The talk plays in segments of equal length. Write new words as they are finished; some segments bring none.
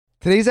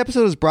Today's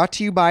episode is brought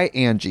to you by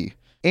Angie.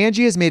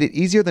 Angie has made it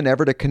easier than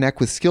ever to connect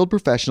with skilled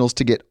professionals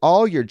to get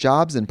all your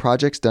jobs and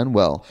projects done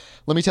well.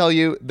 Let me tell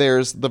you,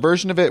 there's the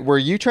version of it where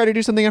you try to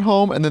do something at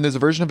home, and then there's a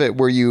version of it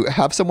where you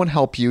have someone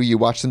help you, you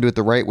watch them do it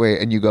the right way,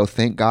 and you go,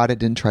 thank God I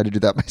didn't try to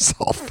do that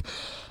myself.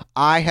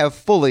 I have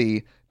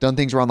fully done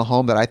things around the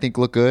home that I think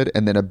look good,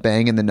 and then a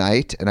bang in the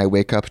night, and I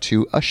wake up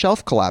to a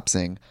shelf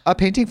collapsing, a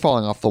painting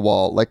falling off the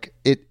wall.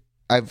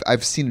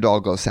 I've seen it all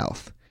go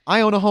south.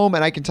 I own a home,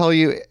 and I can tell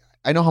you,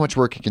 I know how much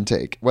work it can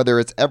take. Whether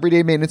it's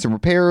everyday maintenance and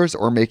repairs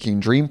or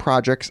making dream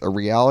projects a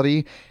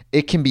reality,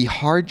 it can be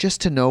hard just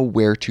to know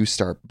where to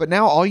start. But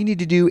now all you need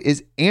to do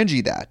is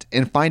Angie that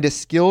and find a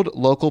skilled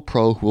local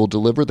pro who will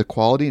deliver the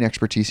quality and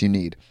expertise you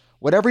need.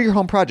 Whatever your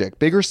home project,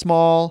 big or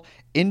small,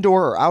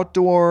 indoor or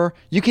outdoor,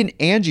 you can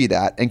Angie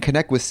that and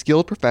connect with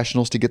skilled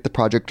professionals to get the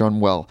project done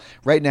well.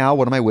 Right now,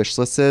 one of my wish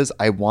lists is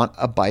I want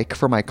a bike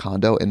for my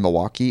condo in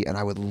Milwaukee, and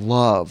I would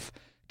love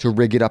to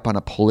rig it up on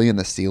a pulley in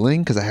the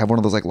ceiling because I have one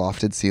of those like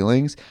lofted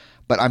ceilings,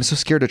 but I'm so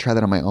scared to try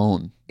that on my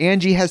own.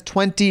 Angie has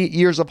 20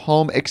 years of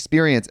home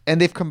experience, and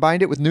they've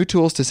combined it with new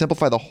tools to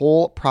simplify the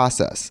whole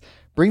process.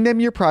 Bring them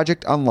your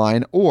project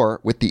online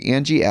or with the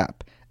Angie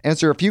app.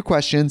 Answer a few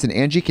questions and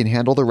Angie can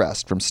handle the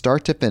rest from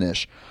start to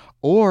finish,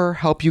 or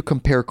help you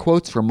compare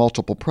quotes from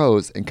multiple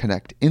pros and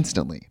connect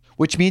instantly,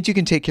 which means you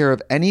can take care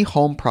of any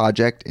home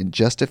project in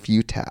just a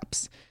few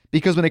taps.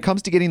 Because when it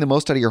comes to getting the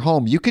most out of your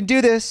home, you can do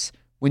this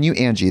when you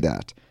Angie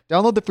that.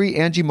 Download the free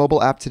Angie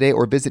mobile app today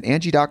or visit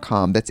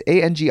Angie.com. That's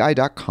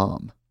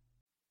ANGI.com.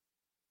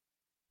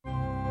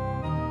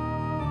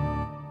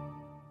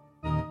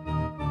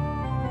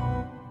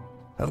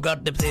 I've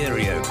got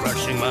diphtheria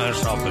crushing my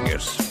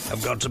esophagus.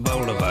 I've got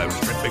Ebola vibes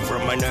dripping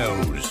from my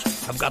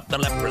nose. I've got the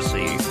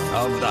leprosy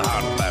of the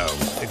heart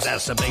valve,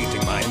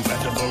 exacerbating my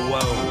incredible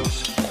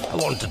woes. I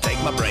want to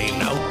take my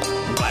brain out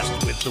and blast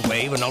it with the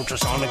wave, an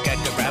ultrasonic,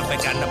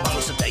 echographic, and a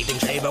pulsating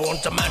shave. I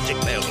want a magic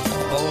pill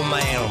for all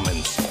my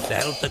ailments, the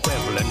health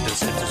equivalent of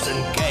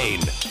Citizen Kane.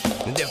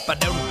 And if I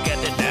don't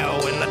get it now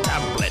in the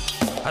tablet,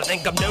 I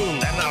think I'm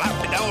doomed and I'll have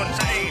to go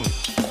insane.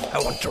 I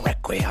want a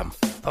requiem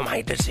for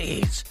my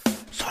disease,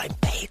 so I'm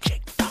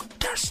paging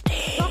Dr.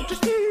 Steve. Dr.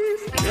 Steve.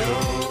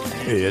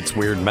 It's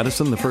Weird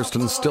Medicine, the first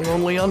and still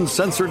only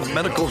uncensored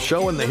medical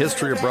show in the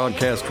history of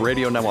broadcast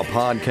radio, now a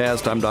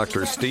podcast. I'm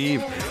Dr.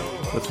 Steve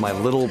with my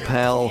little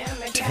pal,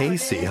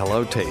 Tacey.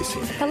 Hello, Tacey.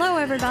 Hello,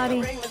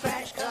 everybody.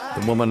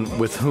 The woman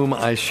with whom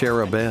I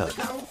share a bed.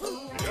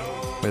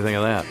 What do you think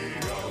of that?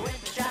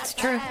 It's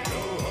true.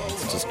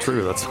 It's just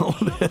true. That's all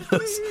it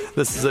is.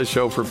 This is a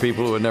show for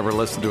people who have never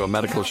listened to a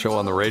medical show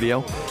on the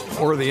radio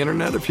or the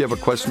internet. If you have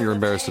a question you're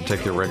embarrassed to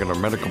take your regular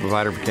medical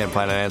provider if you can't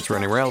find an answer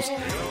anywhere else,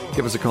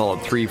 give us a call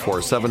at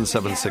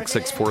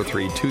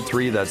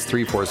 347-766-4323. That's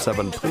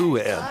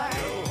 347-POOHEAD.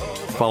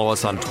 Follow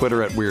us on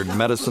Twitter at Weird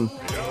Medicine.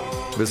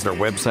 Visit our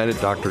website at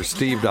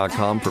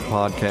drsteve.com for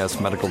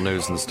podcasts, medical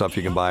news, and stuff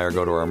you can buy, or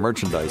go to our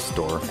merchandise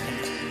store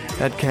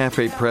at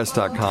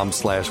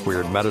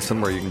cafepress.com/Weird Medicine,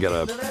 where you can get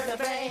a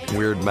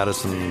Weird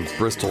Medicine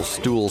Bristol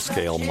stool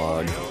scale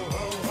mug.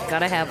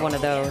 Gotta have one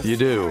of those. You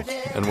do.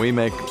 And we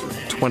make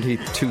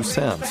 22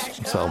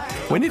 cents. So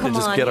we need to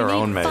just get our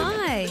own made.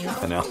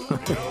 I know.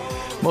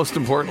 Most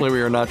importantly,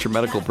 we are not your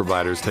medical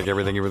providers. Take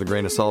everything here with a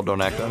grain of salt. Don't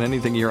act on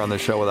anything you hear on the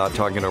show without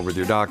talking it over with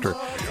your doctor,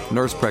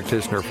 nurse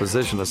practitioner,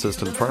 physician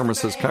assistant,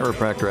 pharmacist,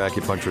 chiropractor,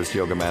 acupuncturist,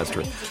 yoga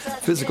master,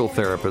 physical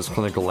therapist,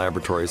 clinical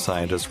laboratory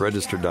scientist,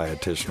 registered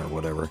dietitian, or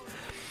whatever.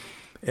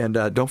 And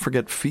don't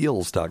forget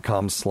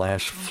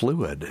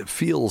feels.com/fluid.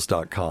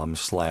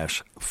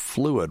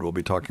 Feels.com/fluid. We'll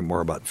be talking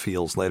more about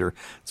Feels later.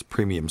 It's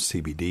premium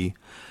CBD.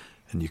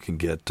 And you can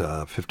get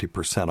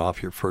 50%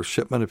 off your first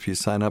shipment if you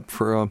sign up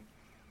for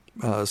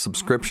a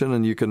subscription,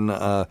 and you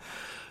can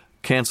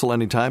cancel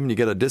anytime, and you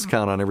get a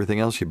discount on everything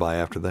else you buy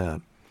after that.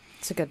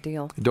 It's a good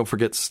deal. Don't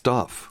forget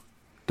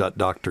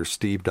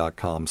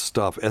stuff.drsteve.com.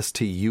 Stuff,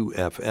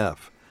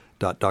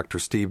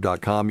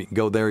 stuff.drsteve.com. You can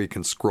go there. You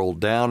can scroll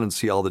down and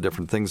see all the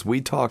different things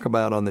we talk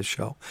about on this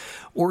show.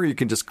 Or you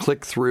can just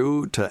click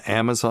through to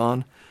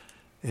Amazon,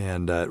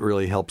 and it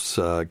really helps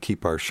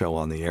keep our show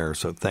on the air.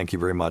 So thank you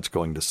very much,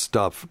 going to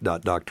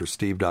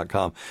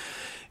stuff.drsteve.com.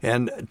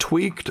 And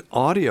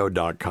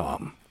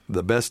tweakedaudio.com.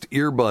 The best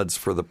earbuds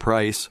for the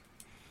price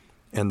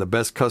and the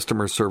best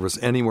customer service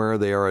anywhere.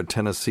 They are a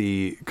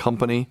Tennessee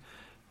company.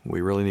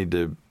 We really need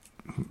to,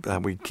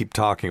 we keep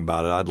talking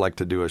about it. I'd like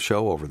to do a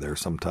show over there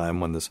sometime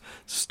when this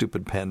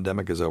stupid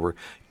pandemic is over.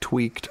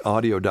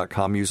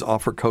 Tweakedaudio.com. Use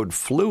offer code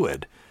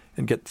FLUID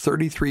and get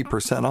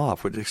 33%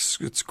 off, which is,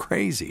 it's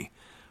crazy.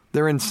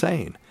 They're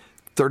insane.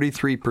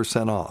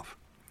 33% off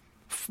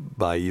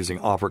by using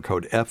offer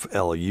code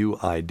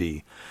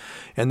FLUID.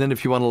 And then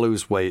if you want to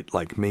lose weight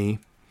like me,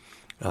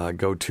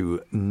 go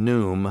to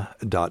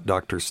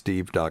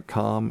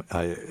noom.drsteve.com.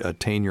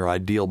 Attain your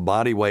ideal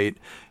body weight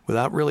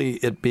without really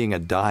it being a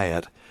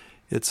diet.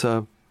 It's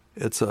a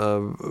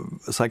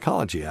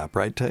psychology app,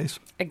 right, Tace?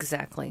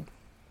 Exactly.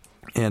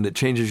 And it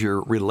changes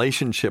your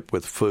relationship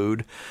with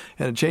food,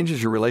 and it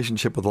changes your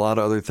relationship with a lot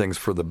of other things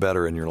for the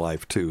better in your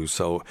life, too.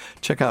 So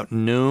check out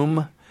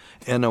Noom,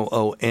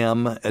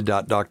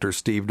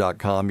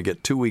 noom.drsteve.com. You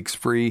get 2 weeks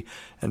free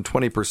and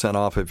 20%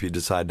 off if you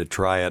decide to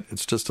try it.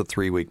 It's just a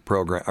 3-week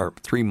program or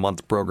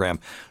 3-month program,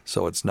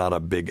 so it's not a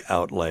big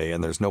outlay,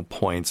 and there's no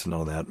points and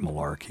all that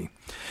malarkey.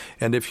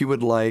 And if you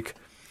would like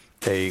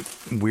a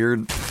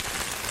weird...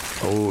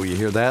 Oh, you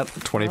hear that?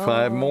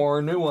 25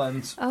 more new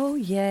ones. Oh,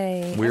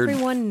 yay.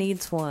 Everyone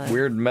needs one.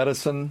 Weird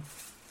medicine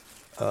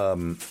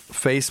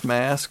face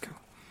mask,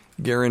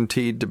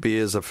 guaranteed to be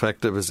as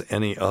effective as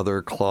any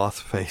other cloth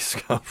face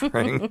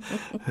covering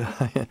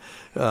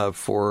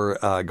for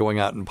going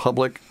out in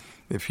public.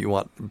 If you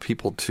want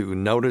people to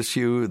notice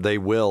you, they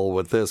will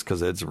with this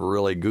because it's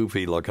really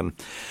goofy looking.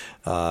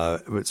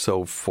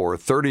 So for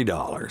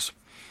 $30,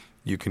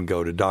 you can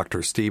go to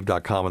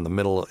drsteve.com. In the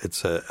middle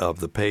of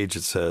the page,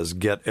 it says,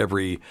 get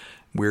every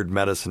Weird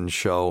Medicine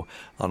show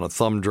on a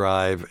thumb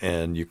drive,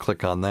 and you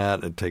click on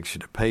that. It takes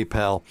you to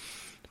PayPal.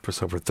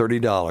 So for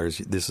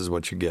 $30, this is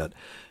what you get.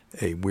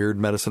 A Weird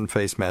Medicine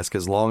face mask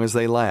as long as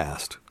they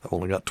last. I've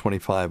only got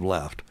 25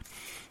 left.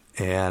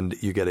 And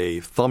you get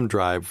a thumb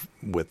drive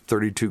with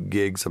 32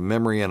 gigs of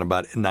memory and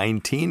about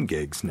 19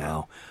 gigs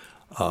now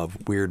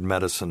of Weird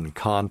Medicine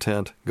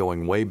content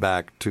going way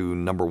back to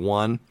number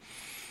 1.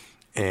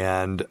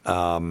 And,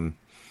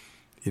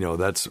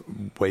 that's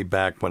way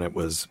back when it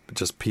was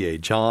just P.A.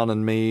 John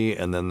and me,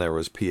 and then there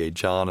was P.A.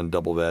 John and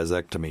Double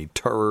Vasectomy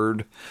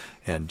Turd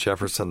and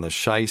Jefferson the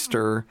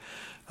Shyster,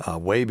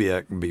 way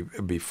back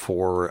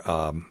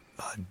before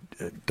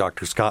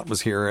Dr. Scott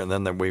was here, and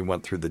then we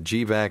went through the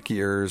GVAC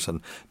years,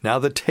 and now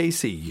the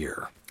Tacey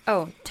year.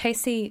 Oh,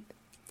 Tacey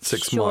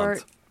 6 short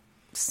months.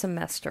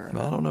 semester.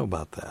 I don't know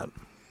about that.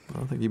 I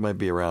don't think you might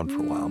be around for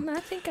a while. I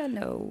think I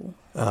know.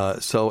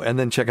 And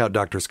then check out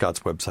Dr.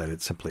 Scott's website at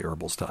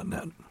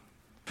simplyherbals.net.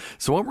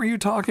 So what were you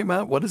talking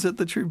about? What is it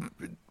that you...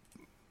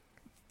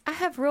 I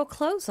have real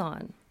clothes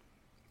on.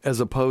 As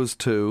opposed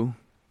to...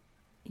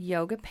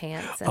 Yoga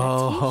pants and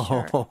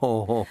a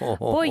T-shirt.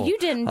 Boy, you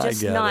didn't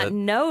just not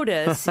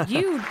notice.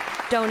 You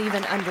don't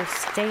even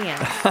understand.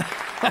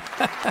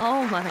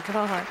 Oh, my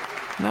God.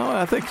 No,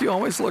 I think you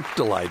always look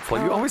delightful.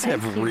 You always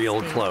have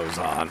real clothes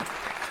on.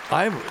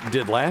 I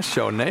did last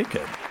show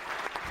naked,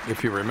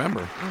 if you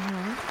remember.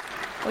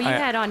 Mm-hmm. Well, you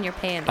had on your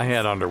panties. I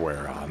had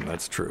underwear on.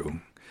 That's true.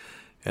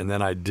 And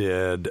then I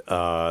did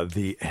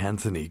the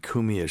Anthony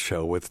Cumia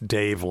show with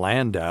Dave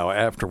Landau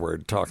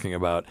afterward, talking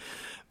about,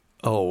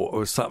 it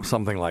was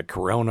something like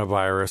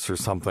coronavirus or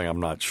something. I'm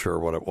not sure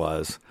what it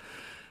was.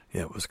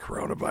 Yeah, it was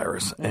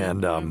coronavirus. Mm-hmm.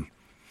 And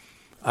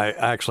I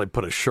actually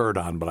put a shirt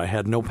on, but I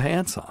had no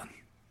pants on.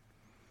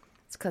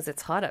 It's because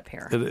it's hot up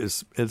here. It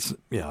is. It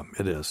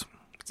is.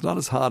 It's not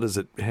as hot as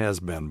it has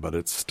been, but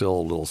it's still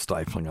a little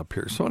stifling up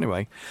here. So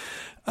anyway,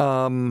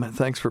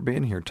 thanks for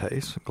being here,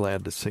 Tace.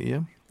 Glad to see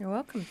you. You're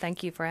welcome.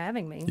 Thank you for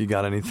having me. You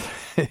got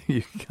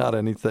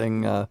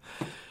anything?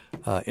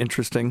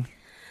 Interesting?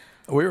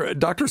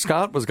 Dr.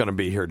 Scott was going to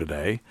be here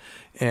today,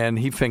 and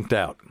he finked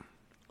out.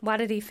 Why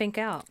did he fink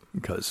out?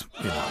 Because,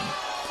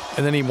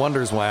 and then he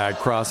wonders why I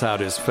cross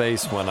out his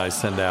face when I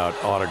send out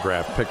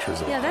autographed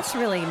pictures of him. Yeah, that's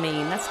really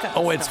mean. That's got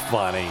it's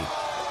funny.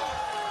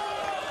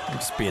 I'm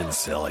just being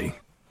silly.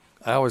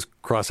 I always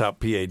cross out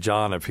P.A.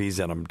 John if he's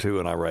in them, too,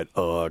 and I write,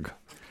 ugh.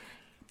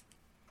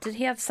 Did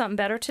he have something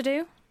better to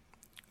do?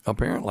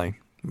 Apparently.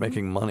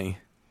 Making money.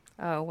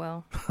 Oh,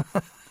 well.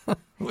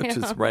 Which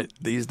is right.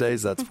 These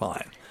days, that's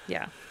fine.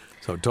 Yeah.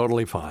 So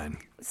totally fine.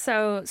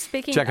 So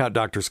Check out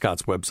Dr.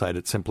 Scott's website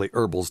at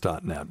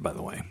simplyherbals.net, by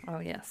the way. Oh,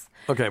 yes.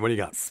 Okay, what do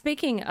you got?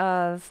 Speaking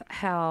of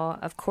how,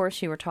 of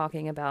course, you were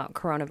talking about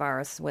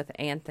coronavirus with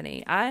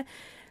Anthony, I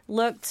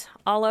looked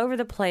all over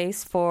the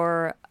place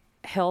for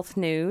health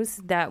news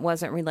that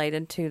wasn't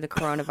related to the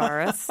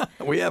coronavirus.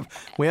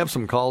 We have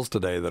some calls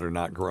today that are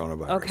not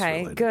coronavirus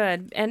related.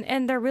 Good.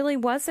 And there really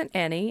wasn't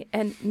any.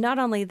 And not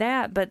only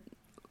that, but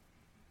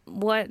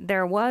what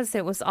there was,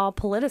 it was all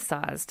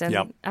politicized.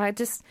 And I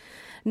just,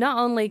 not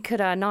only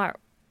could I not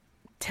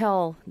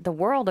tell the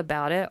world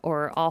about it,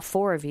 or all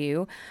four of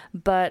you,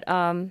 but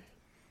I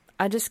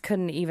just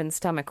couldn't even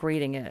stomach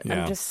reading it.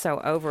 I'm just so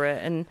over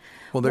it. And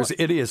there's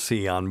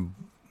idiocy on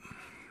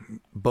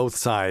both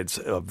sides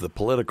of the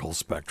political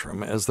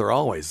spectrum, as there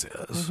always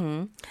is.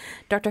 Mm-hmm.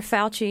 Dr.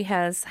 Fauci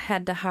has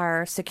had to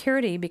hire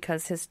security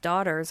because his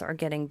daughters are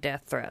getting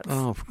death threats.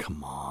 Oh,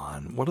 come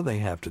on. What do they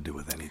have to do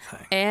with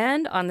anything?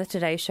 And on the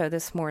Today Show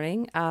this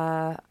morning,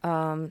 I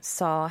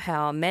saw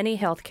how many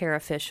healthcare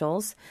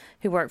officials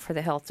who work for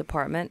the health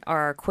department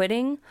are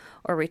quitting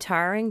or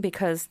retiring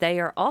because they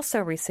are also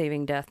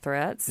receiving death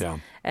threats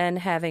and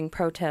having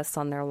protests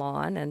on their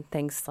lawn and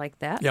things like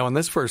that. Yeah, when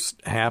this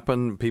first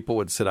happened, people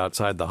would sit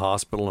outside the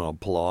hospital and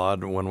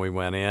applaud when we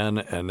went in.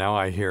 And now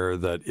I hear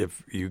that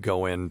if you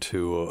go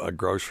into a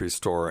grocery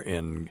store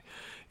in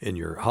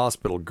your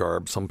hospital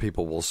garb, some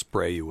people will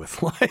spray you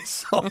with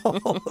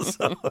Lysol.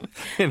 So,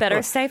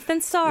 better safe than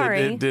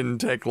sorry. It didn't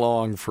take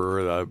long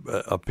for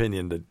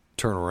opinion to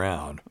turn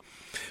around.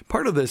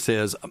 Part of this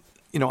is,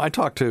 I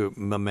talked to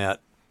Mehmet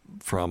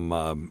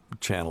from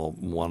Channel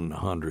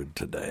 100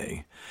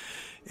 today,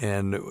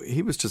 and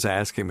he was just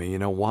asking me,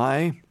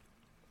 why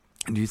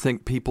Do you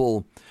think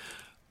people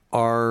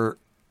are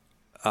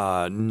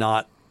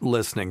not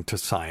listening to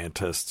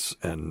scientists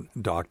and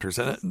doctors?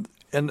 And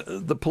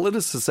the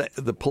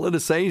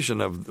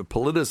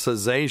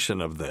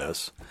politicization of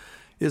this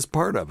is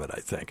part of it, I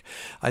think.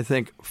 I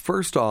think,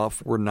 first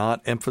off, we're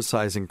not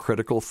emphasizing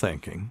critical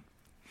thinking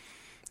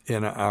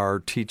in our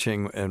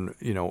teaching and,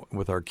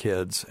 with our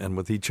kids and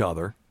with each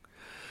other.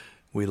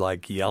 We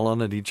like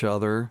yelling at each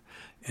other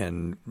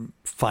and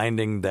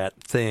finding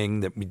that thing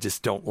that we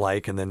just don't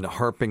like and then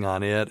harping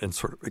on it and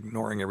sort of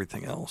ignoring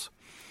everything else.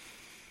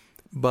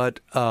 But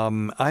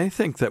I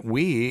think that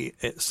we,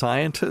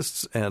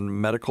 scientists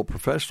and medical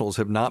professionals,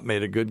 have not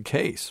made a good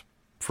case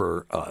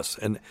for us.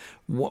 And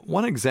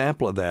one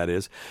example of that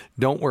is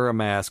don't wear a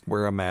mask,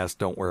 wear a mask,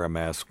 don't wear a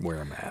mask,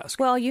 wear a mask.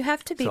 Well, you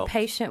have to be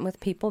patient with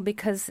people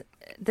because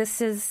this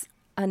is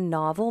a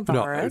novel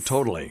virus. No,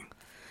 totally.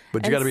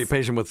 But you got to be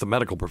patient with the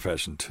medical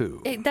profession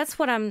too. That's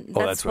what I'm.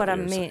 That's what I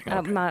mean.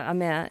 Okay. I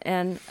meant,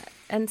 and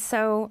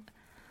so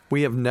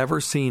we have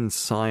never seen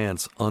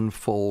science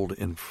unfold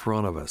in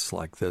front of us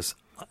like this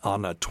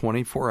on a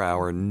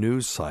 24-hour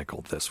news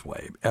cycle this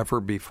way ever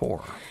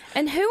before.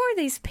 And who are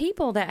these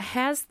people that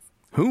have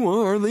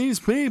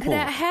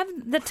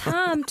the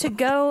time to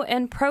go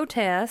and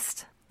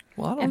protest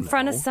in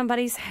front of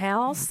somebody's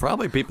house?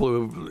 Probably people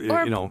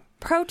who,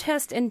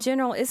 protest in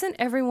general. Isn't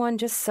everyone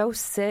just so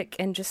sick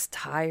and just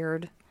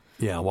tired?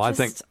 Yeah, well, I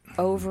think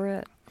over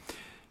it.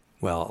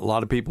 Well, a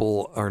lot of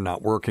people are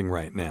not working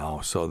right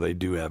now, so they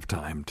do have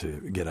time to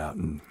get out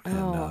and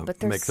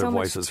make their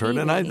voices heard.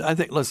 And I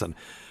think, listen,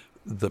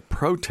 the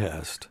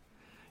protest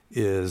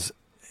is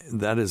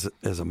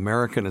as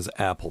American as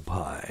apple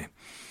pie.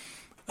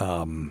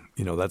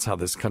 That's how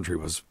this country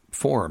was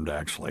formed,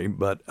 actually.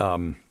 But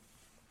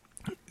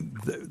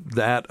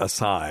that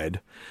aside,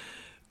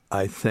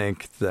 I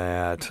think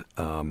that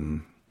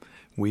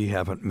we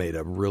haven't made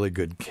a really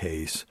good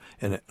case.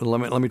 And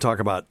let me talk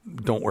about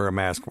don't wear a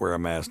mask, wear a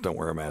mask, don't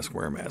wear a mask,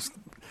 wear a mask.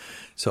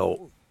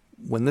 So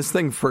when this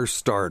thing first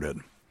started,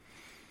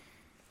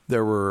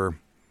 there were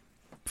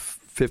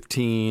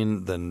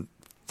 15, then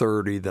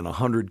 30, then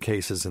 100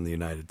 cases in the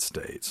United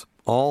States,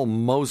 all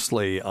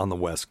mostly on the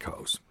West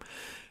Coast.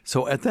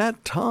 So at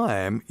that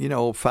time,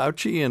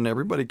 Fauci and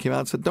everybody came out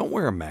and said, don't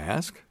wear a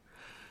mask.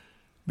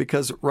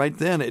 Because right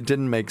then it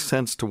didn't make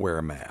sense to wear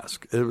a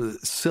mask. It was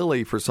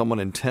silly for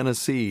someone in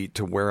Tennessee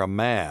to wear a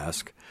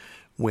mask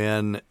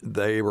when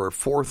they were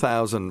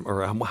 4,000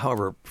 or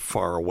however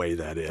far away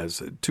that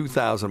is,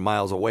 2,000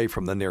 miles away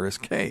from the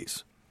nearest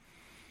case.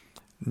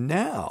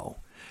 Now,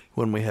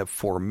 when we have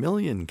 4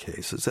 million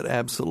cases, it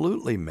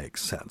absolutely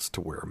makes sense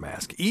to wear a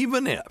mask,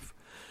 even if,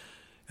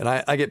 and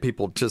I get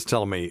people just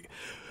telling me,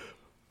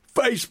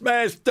 face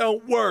masks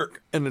don't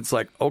work. And it's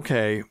like,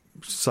 okay,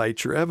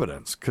 cite your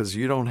evidence because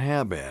you don't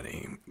have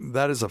any.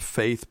 That is a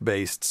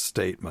faith-based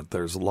statement.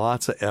 There's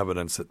lots of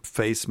evidence that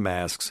face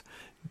masks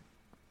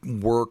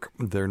work.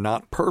 They're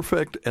not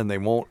perfect and they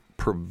won't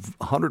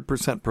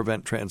 100%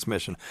 prevent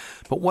transmission.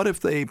 But what if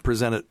they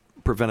prevent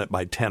it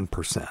by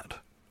 10%?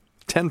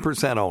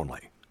 10% only.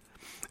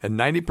 And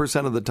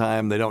 90% of the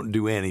time they don't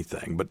do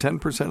anything. But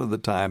 10% of the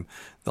time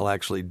they'll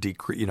actually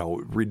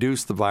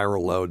reduce the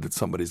viral load that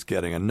somebody's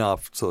getting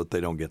enough so that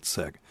they don't get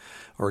sick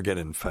or get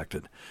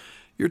infected.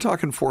 You're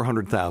talking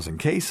 400,000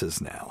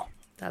 cases now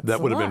that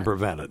would have been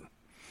prevented.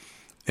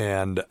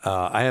 And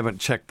I haven't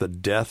checked the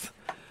death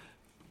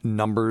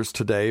numbers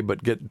today,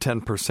 but get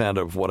 10%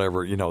 of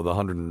whatever, the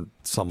 100 and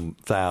some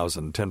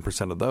thousand,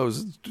 10% of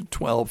those,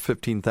 12,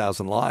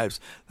 15,000 lives.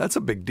 That's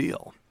a big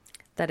deal.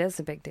 That is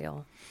a big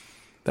deal.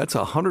 That's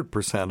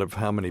 100% of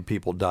how many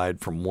people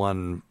died from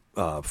one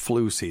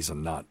flu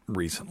season, not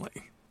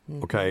recently.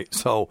 Mm-hmm. Okay.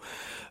 So,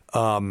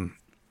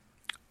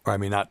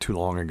 not too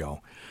long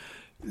ago.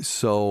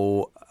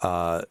 So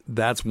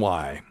that's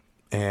why.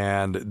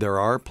 And there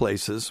are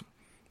places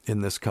in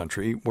this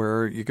country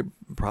where you could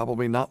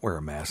probably not wear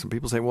a mask. And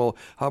people say, well,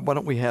 why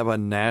don't we have a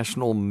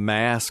national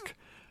mask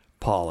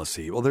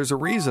policy? Well, there's a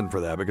reason for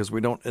that because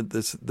we don't.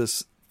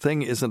 This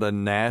thing isn't a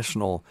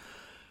national.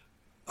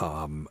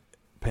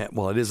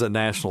 It is a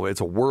national. It's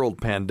a world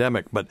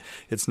pandemic, but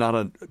it's not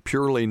a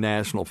purely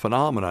national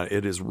phenomenon.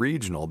 It is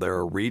regional. There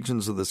are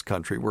regions of this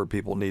country where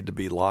people need to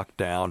be locked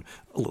down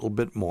a little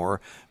bit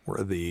more,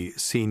 where the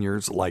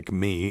seniors like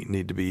me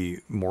need to be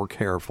more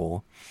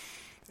careful,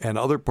 and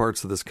other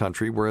parts of this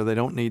country where they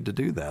don't need to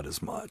do that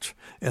as much,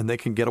 and they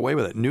can get away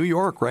with it. New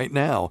York right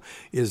now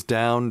is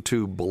down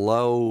to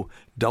below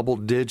double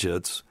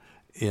digits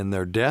in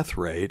their death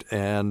rate,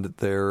 and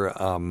their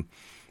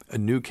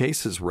new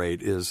cases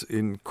rate is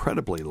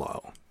incredibly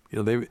low.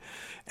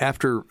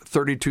 After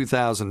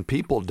 32,000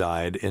 people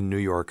died in New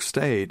York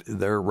State,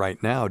 they're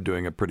right now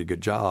doing a pretty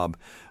good job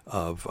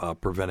of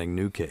preventing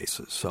new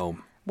cases. So,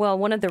 well,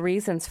 one of the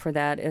reasons for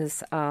that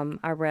is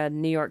I read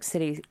New York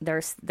City.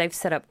 They've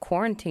set up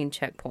quarantine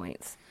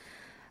checkpoints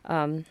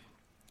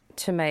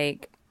to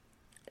make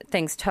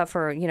things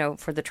tougher,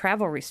 for the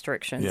travel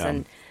restrictions,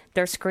 and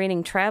they're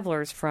screening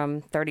travelers from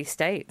 30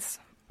 states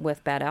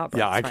with bad outbreaks.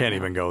 Yeah, I can't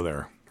even go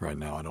there right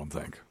now, I don't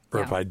think.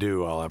 Or if I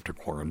do, I'll have to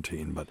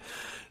quarantine. But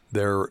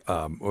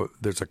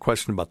there's a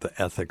question about the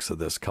ethics of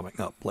this coming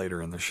up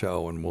later in the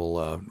show, and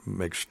we'll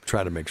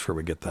try to make sure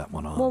we get that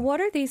one on. Well,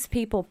 what are these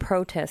people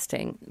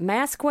protesting?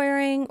 Mask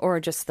wearing or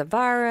just the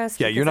virus?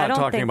 Yeah, Because you're I not don't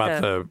talking think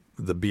about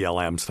the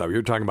BLM stuff.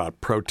 You're talking about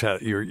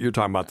protest. You're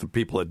talking about the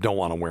people that don't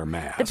want to wear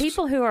masks. the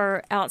people who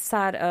are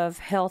outside of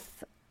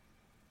health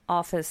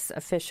office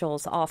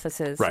officials'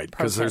 offices. Right,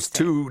 because there's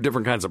two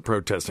different kinds of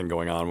protesting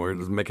going on. We're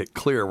to make it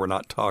clear we're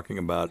not talking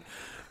about,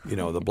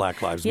 the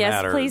Black Lives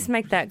Matter. Yes, please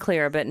make that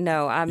clear. But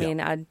no, I mean,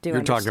 I do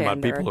You're talking understand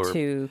about people there who are are-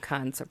 two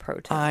kinds of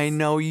protests. I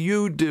know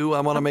you do. I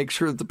want to make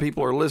sure that the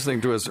people who are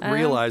listening to us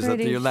realize that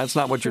pretty that's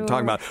not what you're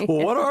talking about. sure.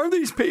 Well, what are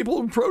these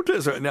people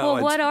protesting? No,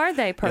 Well, what are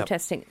they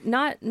protesting?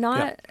 Not.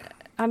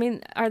 I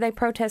mean, are they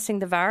protesting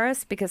the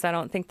virus? Because I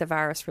don't think the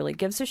virus really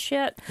gives a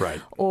shit.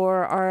 Right.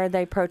 Or are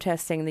they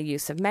protesting the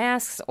use of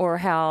masks or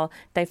how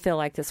they feel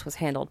like this was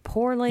handled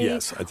poorly?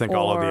 Yes, I think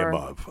all of the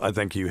above. I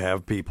think you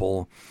have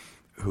people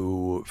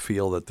who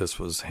feel that this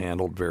was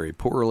handled very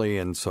poorly,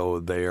 and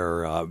so they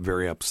are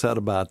very upset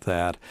about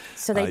that.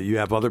 So you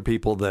have other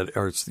people that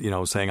are,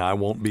 saying, "I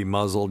won't be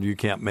muzzled. You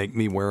can't make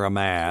me wear a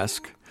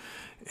mask."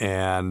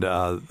 And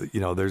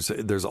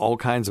there's all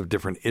kinds of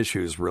different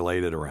issues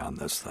related around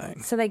this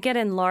thing. So they get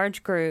in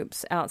large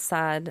groups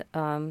outside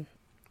and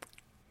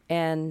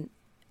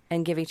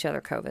give each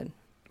other COVID.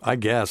 I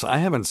guess I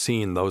haven't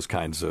seen those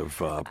kinds of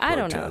protests. I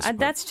don't know. but-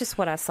 That's just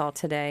what I saw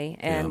today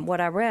and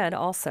what I read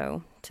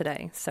also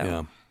today. So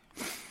Yeah.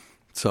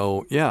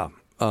 So,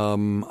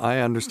 I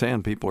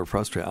understand people are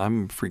frustrated.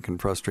 I'm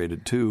freaking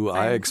frustrated, too.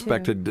 I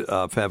expected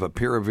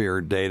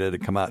favipiravir data to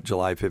come out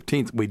July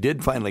 15th. We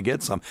did finally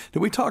get some. Did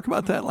we talk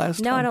about that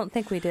last time? No, I don't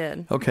think we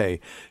did. Okay.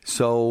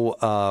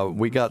 So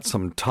we got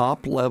some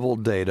top-level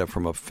data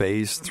from a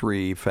Phase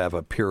 3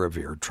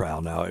 favipiravir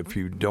trial. Now, if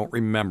you don't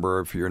remember,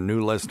 if you're a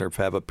new listener,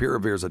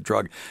 favipiravir is a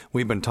drug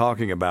we've been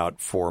talking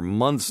about for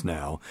months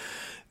now.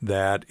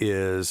 That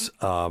is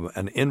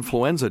an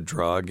influenza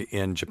drug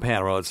in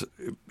Japan. Well,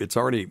 it's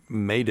already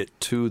made it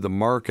to the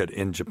market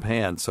in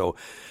Japan, so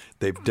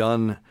they've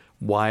done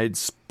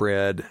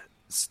widespread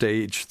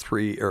Stage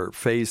 3 or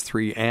Phase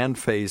 3 and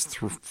Phase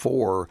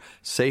 4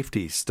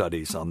 safety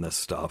studies on this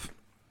stuff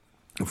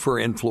for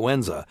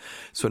influenza.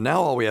 So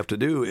now all we have to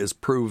do is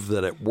prove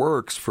that it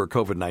works for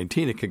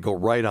COVID-19. It can go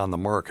right on the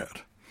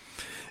market.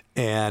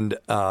 And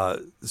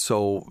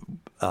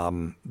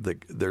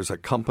there's a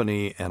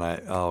company, and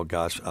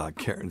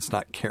it's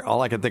not Care.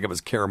 All I can think of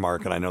is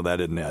Caremark, and I know that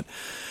isn't it.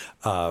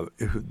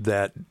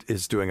 That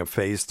is doing a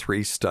Phase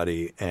 3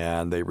 study,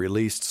 and they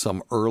released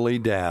some early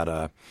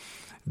data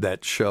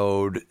that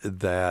showed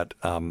that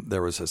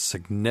there was a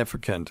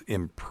significant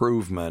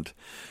improvement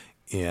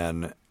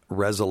in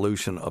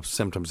resolution of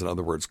symptoms. In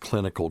other words,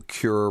 clinical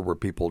cure, where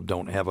people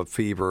don't have a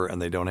fever and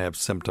they don't have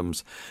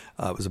symptoms.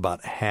 It was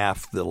about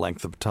half the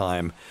length of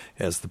time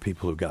as the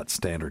people who got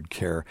standard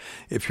care.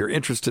 If you're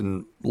interested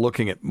in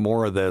looking at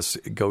more of this,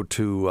 go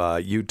to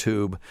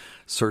YouTube,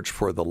 search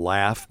for the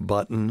laugh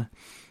button.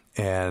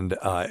 And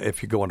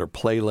if you go under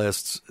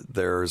playlists,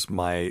 there's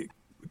my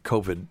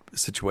COVID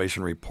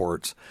situation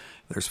reports.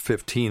 There's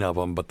 15 of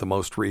them, but the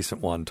most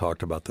recent one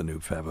talked about the new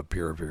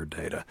favipiravir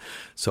data.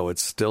 So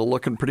it's still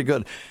looking pretty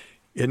good.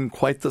 Isn't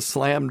quite the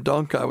slam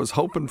dunk I was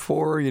hoping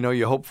for.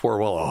 You hope for,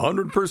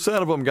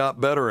 100% of them got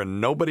better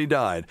and nobody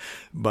died.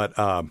 But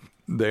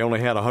they only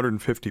had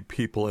 150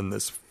 people in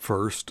this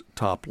first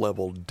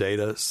top-level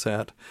data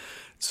set.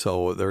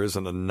 So there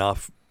isn't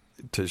enough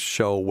to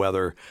show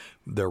whether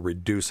they're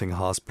reducing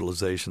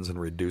hospitalizations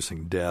and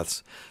reducing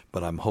deaths.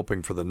 But I'm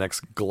hoping for the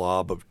next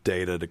glob of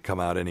data to come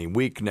out any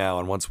week now.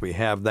 And once we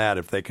have that,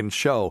 if they can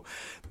show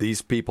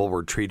these people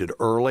were treated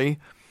early,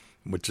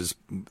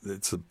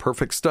 it's a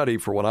perfect study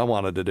for what I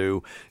wanted to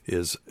do,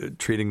 is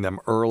treating them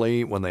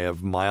early when they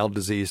have mild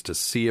disease to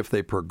see if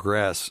they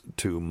progress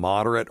to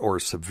moderate or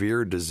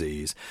severe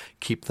disease,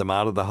 keep them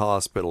out of the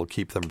hospital,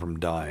 keep them from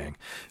dying.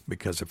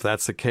 Because if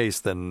that's the case,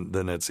 then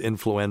it's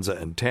influenza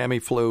and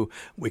Tamiflu.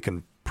 We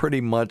can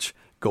pretty much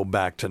go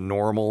back to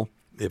normal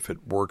if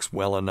it works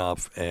well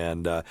enough,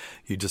 and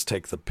you just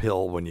take the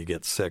pill when you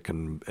get sick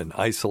and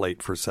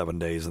isolate for 7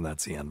 days, and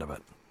that's the end of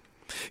it.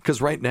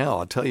 Because right now,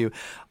 I'll tell you,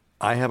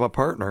 I have a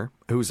partner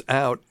who's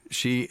out.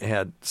 She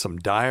had some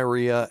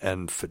diarrhea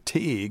and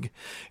fatigue,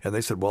 and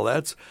they said, well,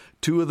 that's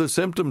two of the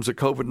symptoms of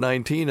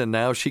COVID-19, and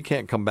now she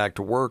can't come back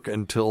to work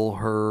until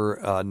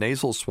her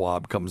nasal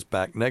swab comes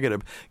back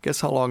negative.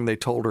 Guess how long they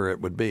told her it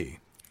would be?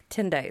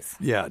 10 days.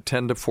 Yeah,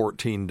 10 to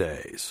 14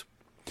 days.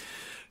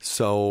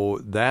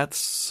 So that's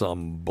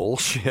some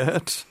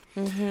bullshit.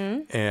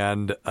 Mm-hmm.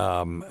 And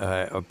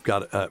I've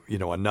got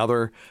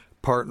another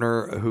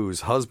partner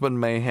whose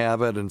husband may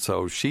have it, and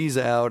so she's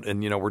out,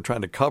 and we're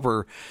trying to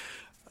cover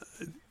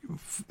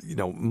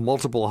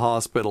multiple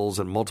hospitals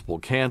and multiple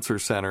cancer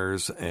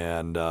centers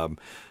and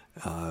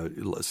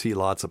see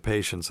lots of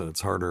patients, and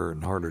it's harder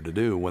and harder to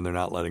do when they're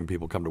not letting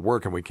people come to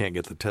work, and we can't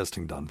get the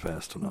testing done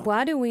fast enough.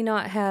 Why do we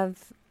not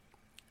have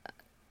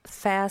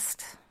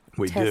fast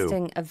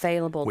testing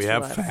available we to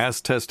have us.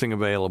 fast testing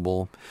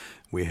available.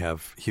 We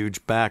have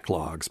huge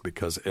backlogs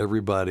because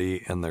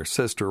everybody and their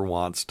sister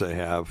wants to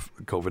have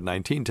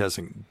COVID-19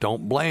 testing.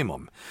 Don't blame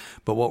them.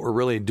 But what we're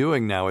really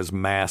doing now is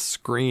mass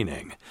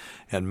screening.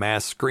 And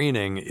mass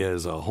screening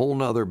is a whole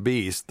nother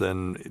beast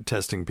than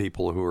testing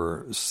people who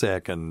are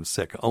sick and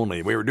sick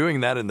only. We were doing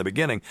that in the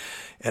beginning,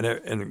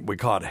 and we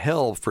caught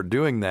hell for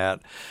doing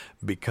that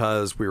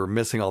because we were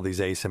missing all these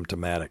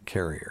asymptomatic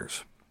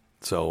carriers.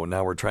 So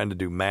now we're trying to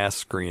do mass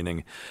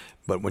screening.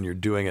 But when you're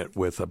doing it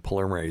with a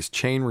polymerase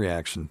chain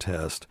reaction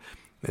test,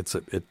 it's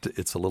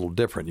a little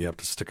different. You have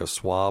to stick a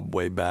swab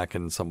way back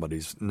in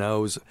somebody's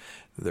nose.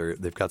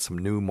 They've got some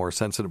new, more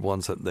sensitive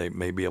ones that they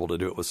may be able to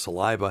do it with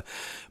saliva.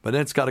 But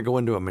then it's got to go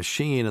into a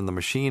machine, and the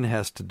machine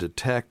has to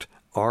detect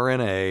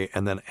RNA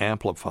and then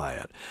amplify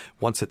it.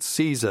 Once it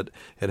sees it,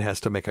 it has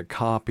to make a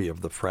copy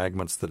of the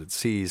fragments that it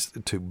sees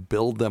to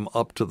build them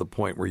up to the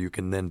point where you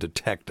can then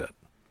detect it.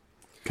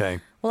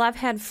 Okay. Well, I've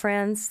had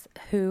friends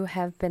who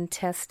have been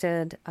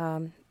tested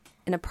in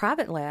a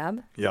private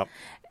lab. Yep.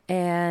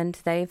 And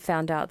they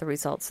found out the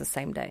results the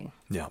same day.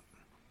 Yep.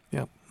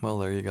 Yep. Well,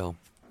 there you go.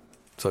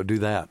 So do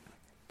that.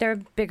 They're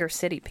bigger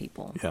city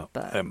people. Yeah.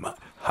 But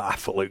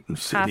highfalutin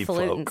city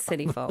highfalutin folk.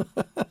 city folk.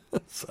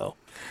 So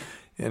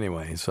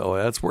anyway, so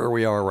that's where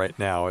we are right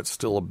now. It's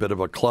still a bit of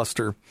a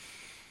cluster,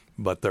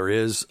 but there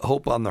is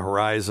hope on the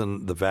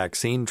horizon. The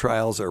vaccine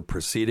trials are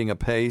proceeding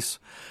apace.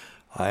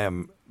 I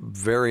am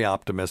very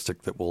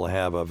optimistic that we'll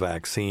have a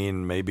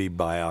vaccine maybe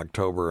by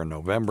October or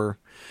November.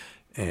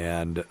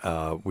 And if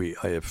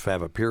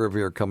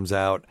Favipiravir comes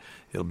out,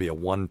 it'll be a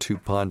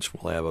 1-2 punch.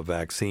 We'll have a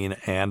vaccine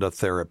and a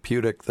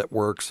therapeutic that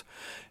works,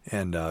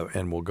 and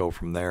we'll go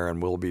from there.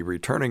 And we'll be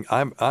returning.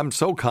 I'm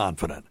so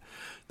confident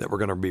that we're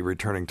going to be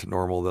returning to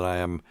normal that I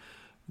am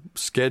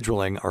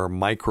scheduling our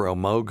Micro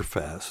Moog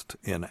Fest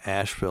in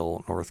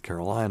Asheville, North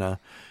Carolina,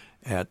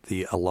 at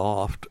the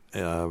Aloft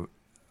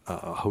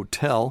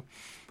Hotel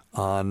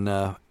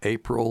on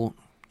April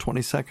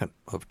 22nd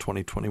of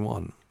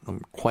 2021. I'm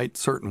quite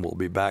certain we'll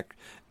be back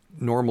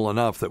normal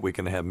enough that we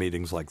can have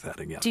meetings like that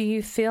again. Do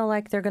you feel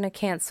like they're going to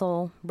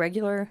cancel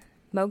regular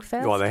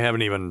MoogFest? Well, they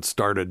haven't even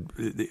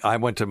started. I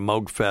went to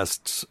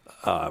MoogFest's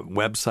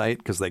website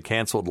because they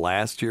canceled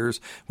last year's,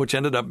 which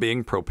ended up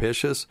being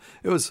propitious.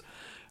 It was,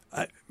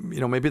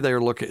 maybe they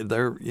were looking.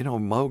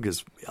 Moog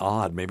is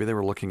odd. Maybe they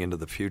were looking into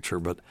the future,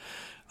 but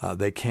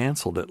they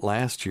canceled it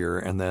last year,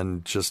 and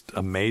then just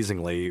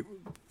amazingly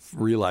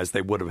realized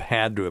they would have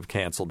had to have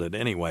canceled it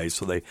anyway,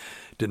 so they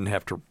didn't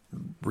have to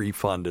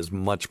refund as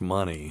much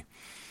money.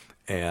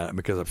 And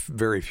because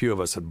very few of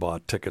us had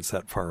bought tickets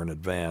that far in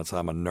advance.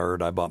 I'm a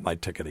nerd. I bought my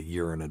ticket a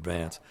year in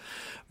advance.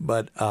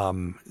 But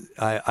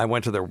I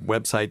went to their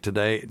website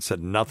today. It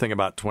said nothing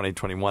about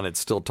 2021. It's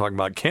still talking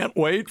about can't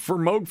wait for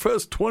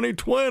MoogFest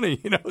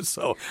 2020.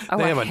 So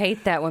I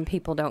hate that when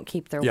people don't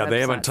keep their websites. Yeah, they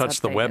haven't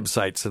touched updated. the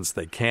website since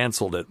they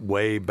canceled it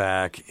way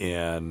back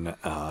in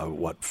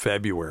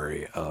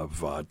February of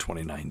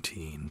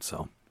 2019.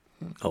 So,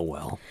 oh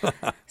well.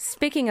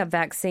 Speaking of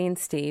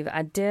vaccines, Steve,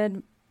 I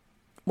did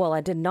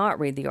not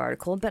read the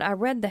article, but I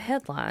read the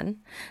headline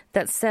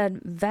that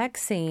said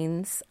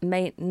vaccines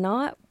may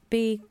not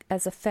be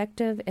as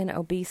effective in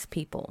obese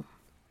people.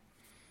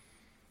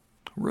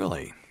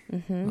 Really?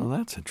 Mm-hmm. Well,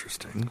 that's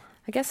interesting.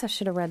 I guess I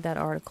should have read that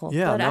article.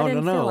 Yeah, but I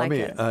didn't feel like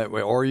it.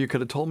 Or you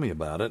could have told me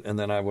about it, and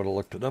then I would have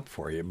looked it up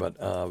for you. But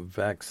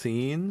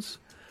vaccines,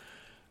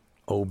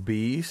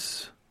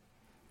 obese,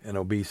 and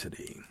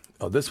obesity.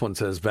 Oh, this one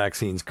says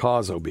vaccines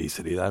cause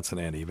obesity. That's an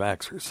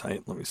anti-vaxxer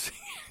site. Let me see.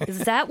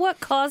 Is that what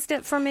caused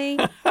it for me?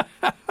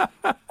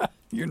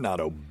 You're not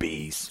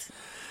obese.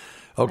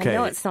 Okay. I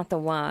know it's not the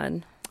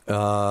wine.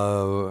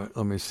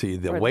 Let me see.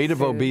 The weight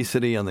of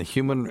obesity and the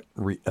human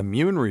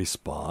immune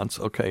response.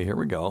 Okay, here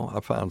we go.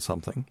 I found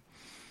something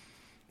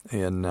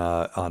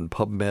on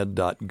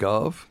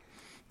PubMed.gov.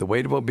 The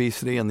weight of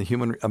obesity and the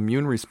human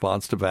immune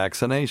response to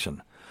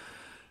vaccination.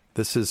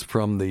 This is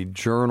from the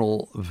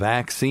journal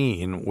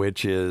Vaccine,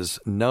 which is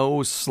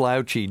no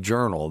slouchy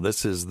journal.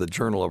 This is the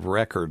journal of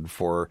record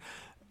for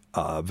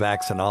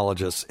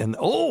vaccinologists.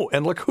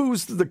 And look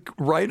who's the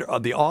writer,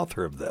 the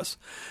author of this.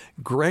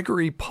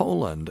 Gregory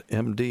Poland,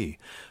 MD,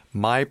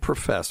 my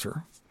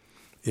professor,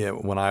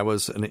 when I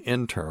was an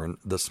intern,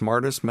 the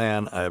smartest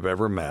man I've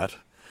ever met,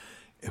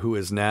 who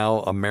is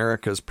now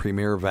America's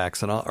premier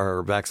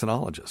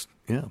vaccinologist.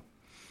 Yeah.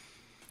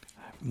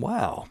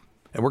 Wow.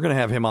 And we're going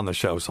to have him on the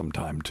show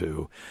sometime,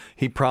 too.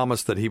 He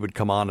promised that he would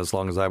come on as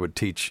long as I would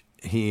teach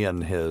him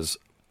and his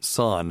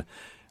son,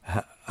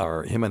 how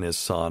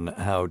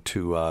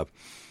to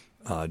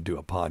do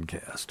a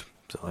podcast.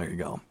 So there you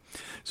go.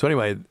 So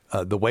anyway,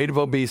 The Weight of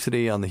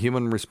Obesity on the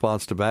Human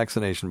Response to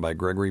Vaccination by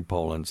Gregory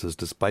Poland says,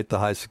 despite the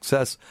high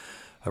success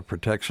of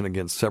protection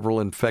against several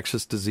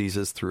infectious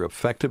diseases through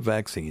effective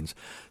vaccines,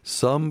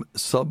 some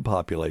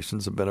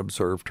subpopulations have been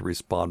observed to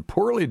respond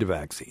poorly to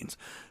vaccines,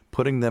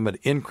 putting them at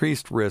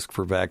increased risk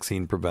for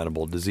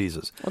vaccine-preventable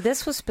diseases. Well,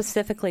 this was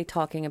specifically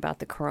talking about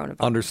the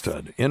coronavirus.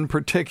 Understood. In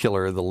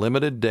particular, the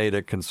limited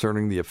data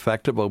concerning the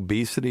effect of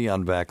obesity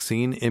on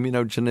vaccine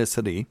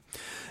immunogenicity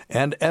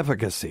and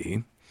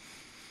efficacy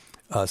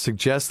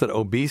suggests that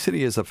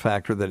obesity is a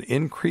factor that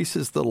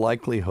increases the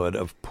likelihood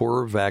of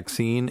poor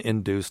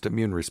vaccine-induced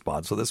immune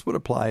response. So this would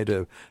apply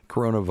to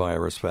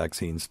coronavirus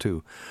vaccines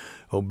too.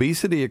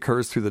 Obesity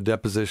occurs through the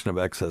deposition of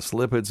excess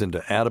lipids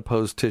into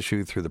adipose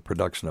tissue through the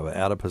production of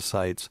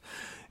adipocytes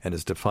and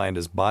is defined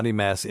as body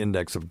mass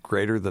index of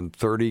greater than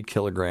 30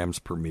 kilograms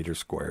per meter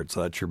squared.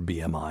 So that's your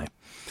BMI.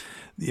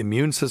 The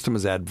immune system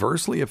is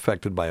adversely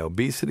affected by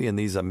obesity, and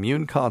these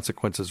immune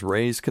consequences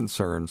raise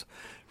concerns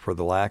for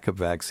the lack of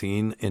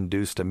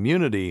vaccine-induced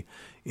immunity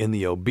in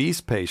the obese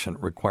patient,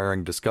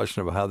 requiring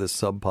discussion of how this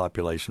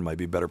subpopulation might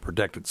be better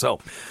protected. So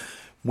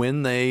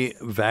when they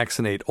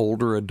vaccinate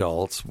older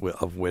adults,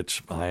 of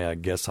which I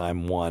guess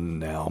I'm one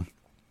now,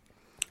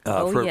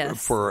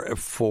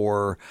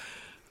 for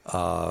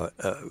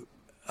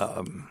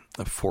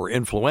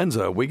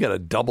influenza, we get a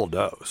double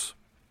dose.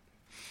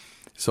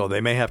 So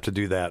they may have to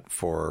do that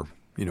for,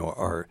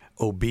 our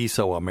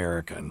obeso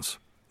Americans.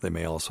 They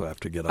may also have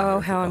to get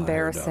how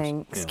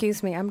embarrassing.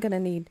 Excuse me, I'm going to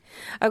need...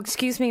 Oh,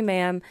 excuse me,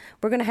 ma'am.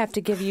 We're going to have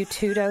to give you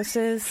 2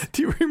 doses.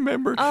 Do you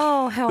remember?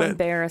 Oh, how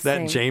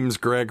embarrassing. That James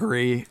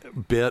Gregory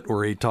bit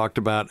where he talked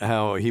about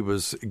how he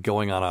was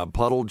going on a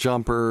puddle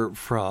jumper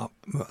from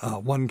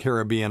one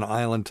Caribbean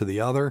island to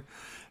the other,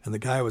 and the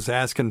guy was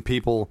asking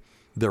people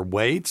their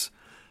weights,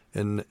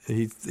 and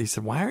he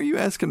said, "Why are you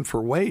asking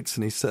for weights?"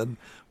 And he said,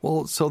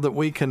 "Well, so that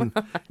we can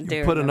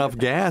put enough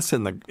gas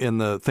in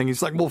the thing."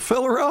 He's like, "Well,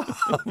 fill her up."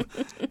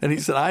 And he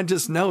said, "I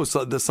just know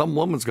so that some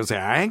woman's going to say,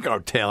 I ain't going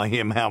to tell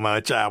him how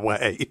much I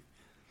weigh."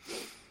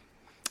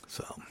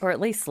 So, or at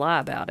least lie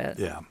about it.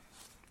 Yeah.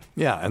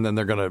 Yeah, and then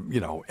they're going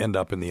to, end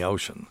up in the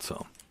ocean.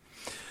 So,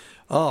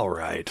 all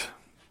right.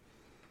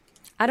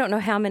 I don't know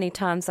how many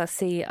times I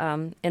see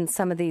in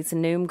some of these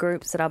Noom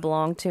groups that I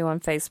belong to on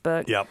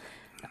Facebook,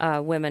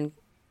 women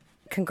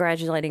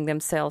congratulating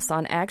themselves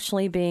on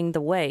actually being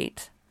the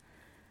weight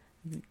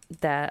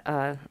that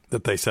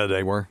they said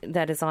they were.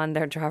 That is on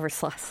their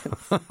driver's license.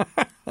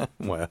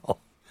 Well,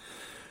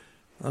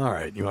 all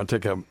right. You want to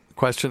take a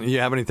question? You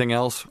have anything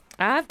else?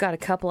 I've got a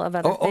couple of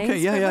other things. Okay,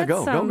 yeah,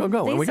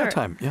 go. We got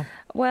time. Yeah.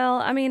 Well,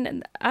 I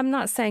mean, I'm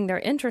not saying they're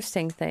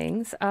interesting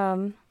things.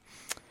 When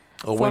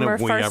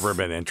have we ever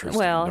been interested?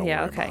 Well,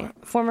 yeah, okay.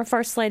 Former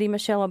First Lady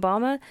Michelle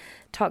Obama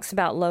talks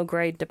about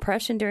low-grade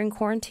depression during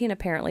quarantine.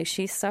 Apparently,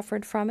 she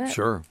suffered from it.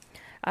 Sure.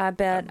 I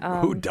bet.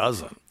 Who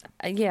doesn't?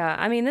 Yeah,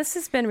 I mean, this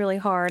has been really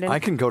hard. I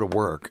can go to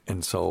work,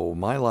 and so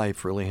my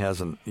life really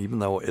hasn't, even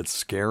though it's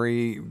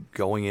scary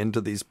going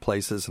into these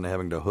places and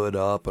having to hood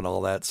up and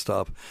all that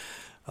stuff,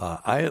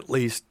 I at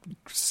least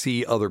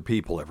see other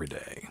people every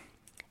day.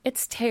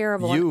 It's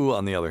terrible. You,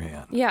 on the other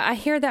hand. Yeah, I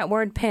hear that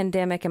word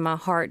pandemic and my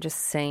heart just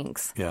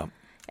sinks. Yeah.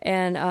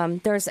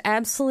 And there's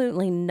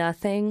absolutely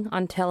nothing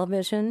on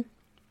television.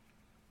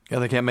 Yeah,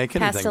 they can't make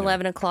anything. Past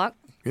 11 o'clock.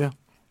 Yeah.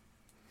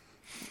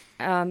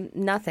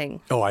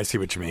 Nothing. Oh, I see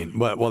what you mean.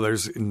 Well,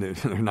 there's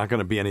not going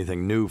to be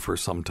anything new for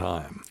some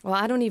time. Well,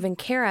 I don't even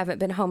care. I haven't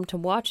been home to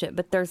watch it,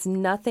 but there's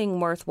nothing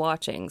worth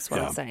watching is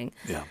what I'm saying.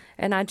 Yeah.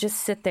 And I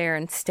just sit there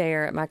and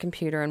stare at my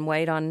computer and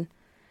wait on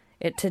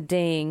it to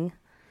ding.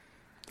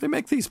 They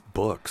make these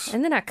books.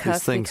 And then I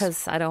cuss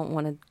because I don't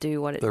want to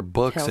do what it tells me to. They're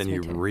books and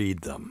you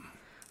read them.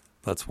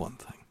 That's one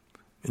thing.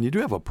 And you do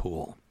have a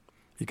pool.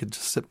 You could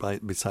just sit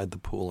beside the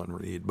pool and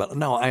read. But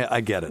no,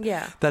 I get it.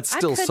 Yeah. That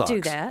still sucks.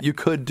 Do that. You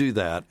could do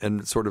that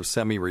and sort of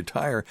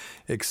semi-retire,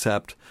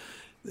 except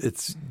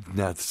that's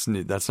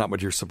not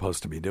what you're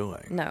supposed to be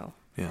doing. No.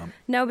 Yeah.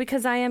 No,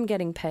 because I am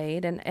getting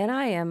paid and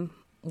I am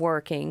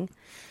working.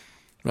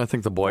 I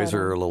think the boys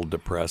are a little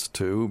depressed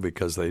too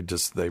because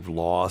they've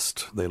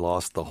lost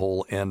the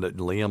whole end.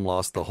 Liam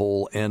lost the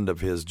whole end of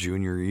his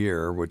junior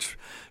year, which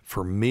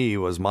for me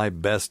was my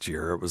best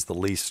year. It was the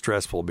least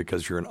stressful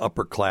because you're an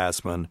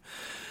upperclassman.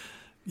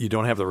 You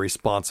don't have the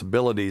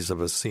responsibilities of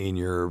a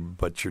senior,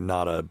 but you're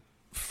not a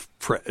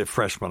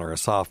freshman or a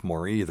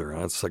sophomore either.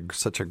 And it's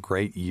such a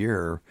great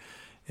year,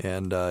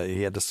 and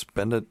he had to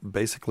spend it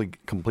basically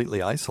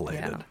completely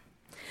isolated. Yeah.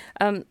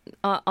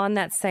 On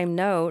that same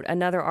note,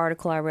 another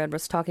article I read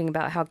was talking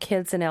about how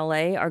kids in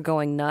L.A. are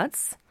going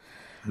nuts.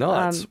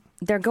 Nuts?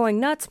 They're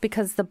going nuts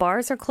because the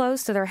bars are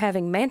closed, so they're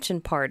having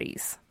mansion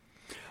parties.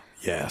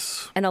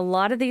 Yes. And a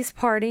lot of these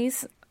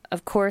parties,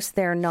 of course,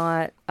 they're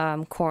not,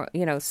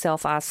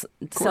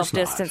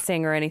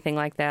 self-distancing or anything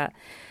like that.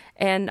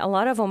 And a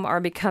lot of them are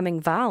becoming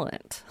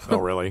violent. Oh,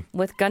 really?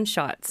 With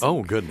gunshots.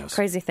 Oh, goodness.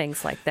 Crazy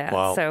things like that.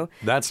 Well, so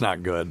that's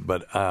not good,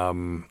 but...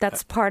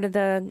 that's part of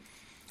the...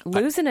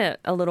 losing it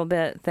a little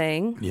bit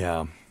thing.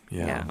 Yeah.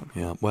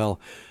 Well,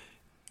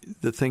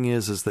 the thing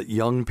is that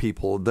young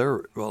people,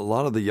 a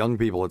lot of the young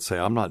people that say,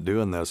 I'm not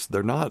doing this,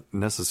 they're not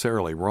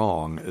necessarily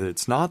wrong.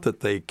 It's not that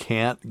they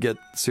can't get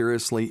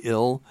seriously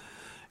ill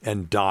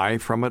and die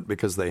from it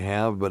because they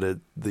have, but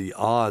the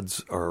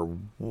odds are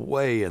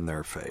way in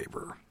their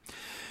favor.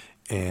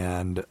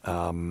 And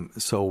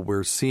so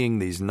we're seeing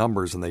these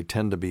numbers, and they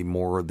tend to be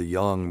more the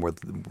young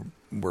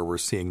where we're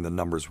seeing the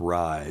numbers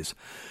rise.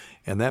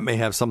 And that may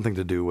have something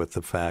to do with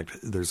the fact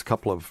there's a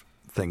couple of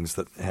things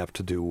that have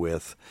to do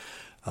with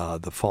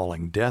the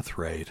falling death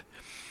rate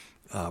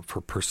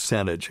for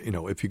percentage.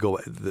 If you go,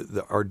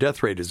 our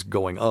death rate is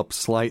going up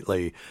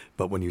slightly,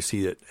 but when you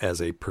see it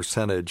as a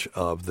percentage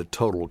of the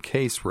total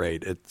case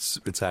rate,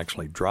 it's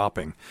actually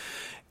dropping.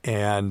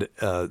 And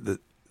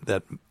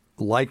that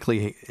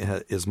likely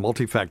is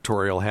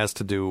multifactorial, has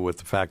to do with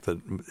the fact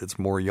that it's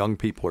more young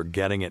people are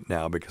getting it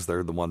now because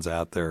they're the ones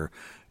out there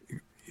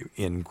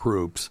in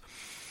groups,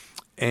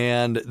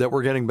 and that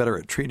we're getting better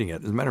at treating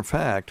it. As a matter of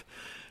fact,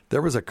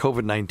 there was a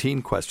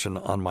COVID-19 question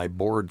on my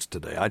boards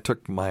today. I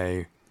took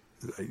I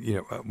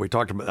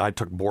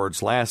took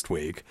boards last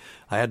week.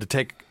 I had to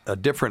take a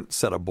different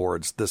set of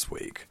boards this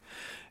week.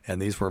 And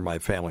these were my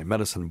family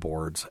medicine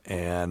boards.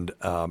 And,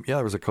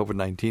 there was a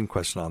COVID-19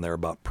 question on there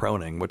about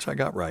proning, which I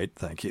got right.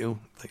 Thank you.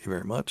 Thank you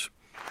very much.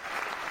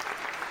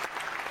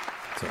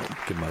 So I'll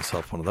give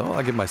myself one of those.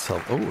 I'll give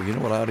myself, you know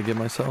what I ought to give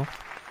myself?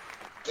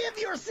 Give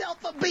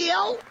yourself a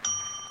bill.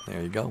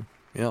 There you go.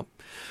 Yep.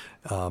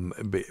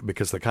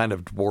 Because the kind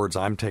of boards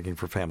I'm taking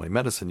for family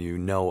medicine, you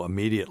know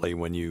immediately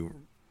when you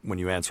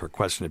answer a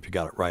question if you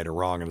got it right or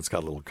wrong, and it's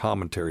got a little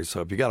commentary.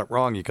 So if you got it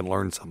wrong, you can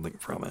learn something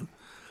from it.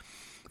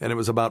 And it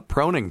was about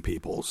proning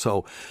people.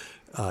 So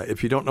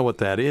if you don't know what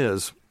that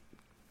is,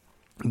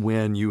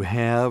 when you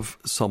have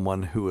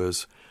someone who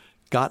has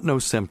got no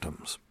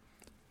symptoms,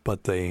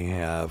 but they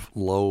have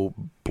low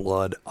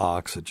blood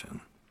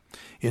oxygen,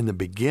 in the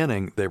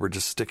beginning, they were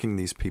just sticking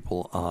these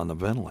people on a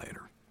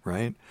ventilator,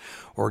 right?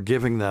 Or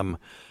giving them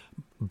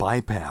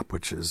BiPAP,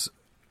 which is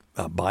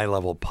a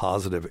bilevel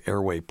positive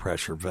airway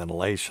pressure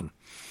ventilation,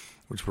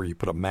 which is where you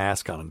put a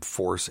mask on and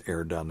force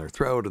air down their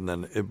throat. And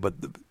then, but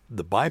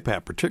the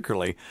BiPAP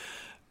particularly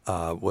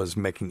was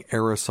making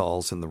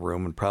aerosols in the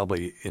room and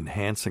probably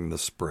enhancing the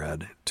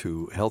spread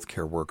to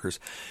healthcare workers.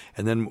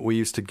 And then we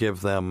used to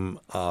give them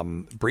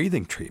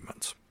breathing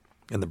treatments.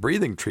 And the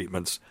breathing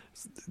treatments,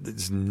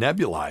 these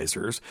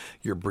nebulizers,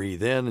 you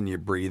breathe in and you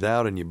breathe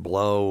out and you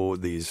blow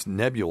these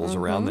nebules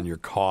around and you're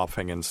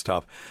coughing and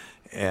stuff.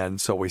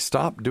 And so we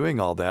stopped doing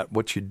all that.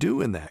 What you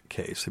do in that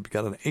case, if you've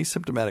got an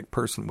asymptomatic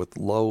person with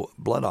low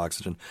blood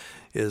oxygen,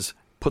 is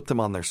put them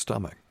on their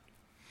stomach.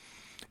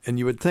 And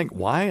you would think,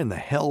 why in the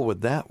hell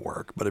would that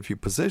work? But if you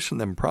position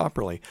them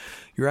properly,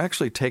 you're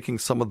actually taking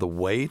some of the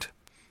weight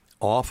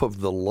off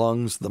of the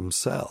lungs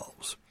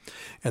themselves.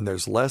 And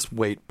there's less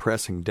weight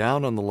pressing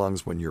down on the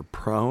lungs when you're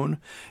prone,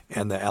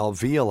 and the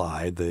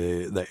alveoli,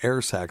 the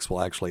air sacs,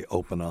 will actually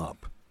open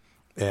up.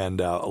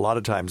 And a lot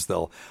of times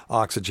they'll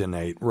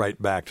oxygenate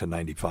right back to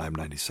 95,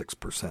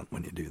 96%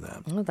 when you do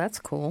that. Oh, that's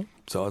cool.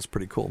 So it's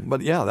pretty cool.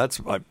 But yeah,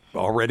 that's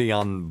already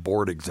on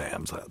board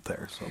exams out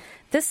there. So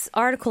this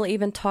article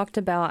even talked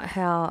about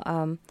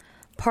how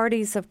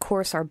parties, of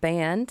course, are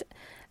banned,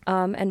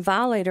 and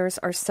violators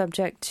are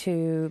subject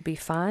to be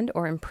fined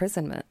or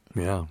imprisonment.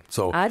 Yeah.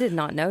 So I did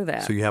not know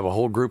that. So you have a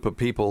whole group of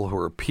people who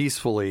are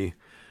peacefully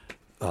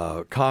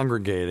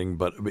congregating,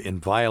 but in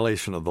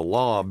violation of the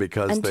law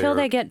because until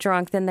they get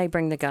drunk, then they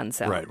bring the guns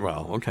out. Right.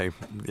 Well, okay.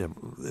 Yeah,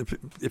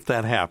 if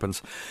that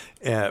happens,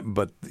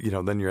 but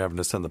then you're having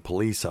to send the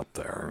police up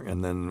there,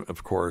 and then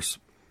of course,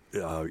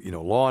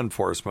 law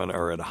enforcement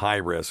are at high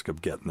risk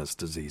of getting this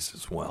disease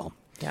as well.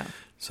 Yeah.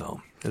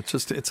 So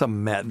it's a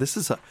mess. This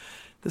is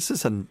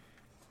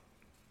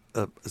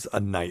a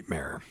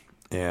nightmare,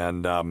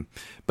 and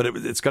but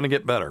it's going to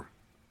get better.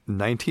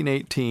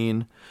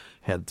 1918.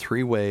 Had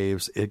 3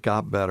 waves. It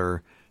got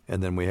better,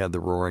 and then we had the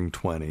Roaring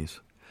 20s.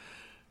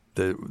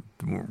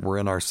 We're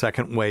in our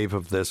second wave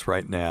of this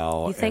right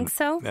now. You think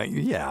so?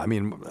 Yeah, I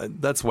mean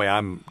that's the way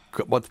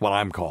what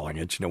I'm calling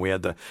it. We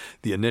had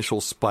the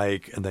initial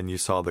spike, and then you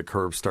saw the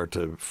curve start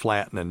to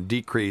flatten and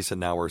decrease, and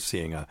now we're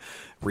seeing a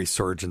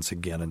resurgence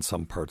again in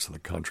some parts of the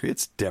country.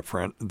 It's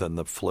different than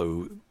the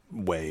flu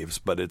waves,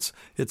 but it's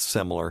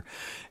similar,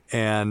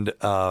 and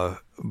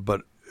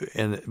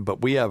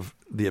but we have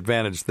the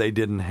advantage they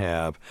didn't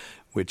have,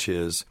 which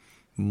is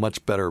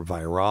much better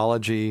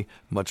virology,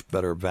 much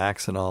better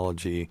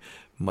vaccinology,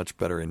 much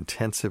better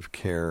intensive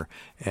care,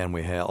 and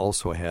we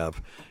also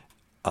have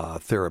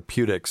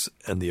therapeutics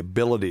and the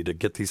ability to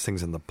get these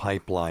things in the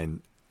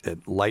pipeline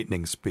at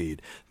lightning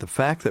speed. The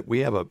fact that we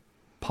have a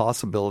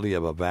possibility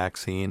of a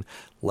vaccine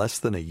less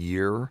than a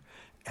year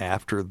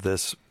after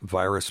this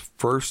virus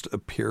first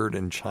appeared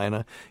in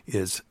China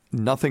is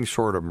nothing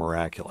short of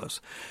miraculous.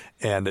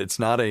 And it's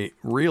not a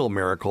real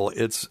miracle.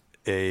 It's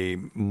a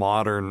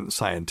modern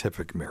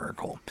scientific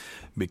miracle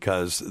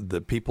because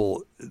the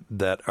people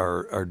that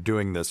are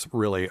doing this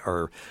really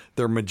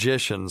they're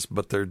magicians,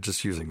 but they're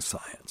just using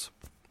science.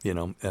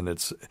 And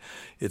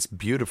it's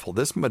beautiful.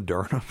 This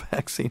Moderna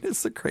vaccine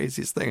is the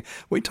craziest thing.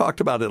 We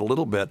talked about it a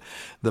little bit.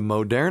 The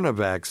Moderna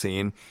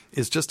vaccine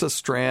is just a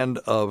strand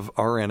of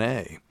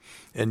RNA.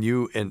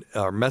 And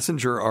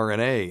messenger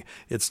RNA,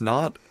 it's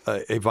not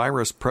a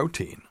virus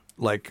protein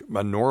like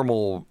a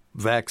normal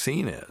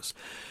vaccine is.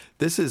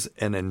 This is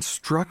an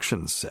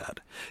instruction set.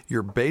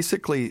 You're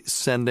basically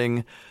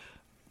sending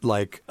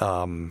like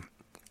an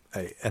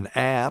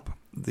app,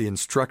 the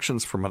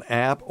instructions from an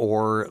app,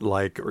 or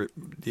like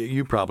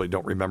you probably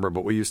don't remember,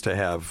 but we used to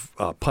have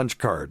punch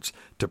cards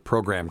to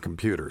program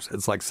computers.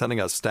 It's like sending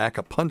a stack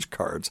of punch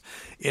cards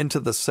into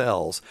the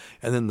cells,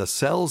 and then the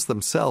cells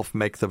themselves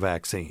make the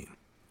vaccine.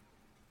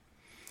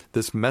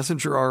 This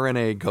messenger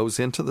RNA goes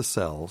into the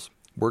cells,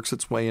 works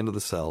its way into the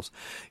cells,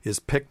 is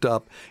picked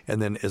up,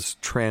 and then is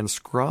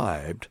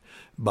transcribed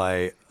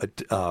by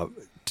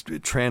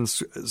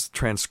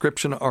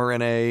transcription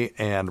RNA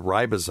and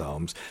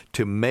ribosomes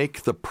to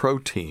make the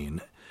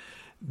protein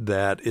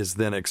that is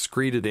then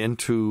excreted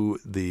into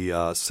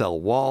the cell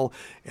wall,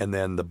 and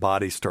then the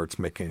body starts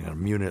making an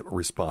immune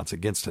response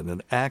against it.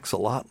 And it acts a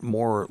lot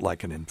more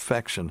like an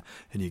infection,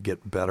 and you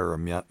get better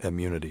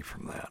immunity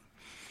from that.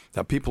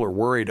 Now, people are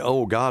worried,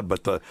 oh, God,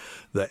 but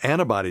the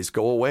antibodies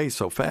go away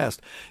so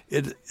fast.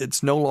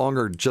 It's no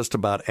longer just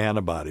about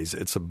antibodies.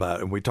 It's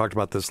about, and we talked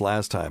about this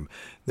last time,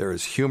 there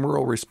is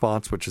humoral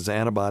response, which is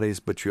antibodies,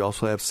 but you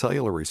also have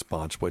cellular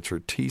response, which are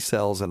T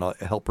cells and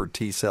helper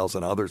T cells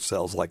and other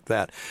cells like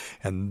that.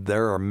 And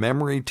there are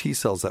memory T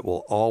cells that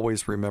will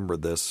always remember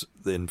the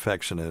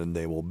infection, and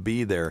they will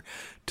be there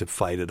to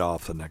fight it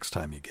off the next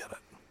time you get it.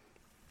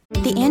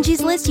 The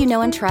Angie's List you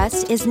know and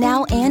trust is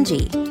now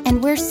Angie,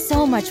 and we're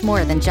so much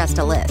more than just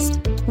a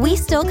list. We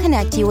still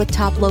connect you with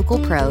top local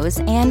pros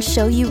and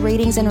show you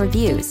ratings and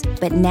reviews,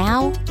 but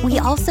now we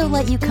also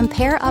let you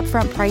compare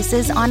upfront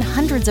prices on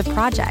hundreds of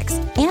projects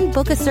and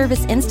book a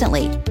service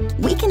instantly.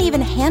 We can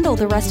even handle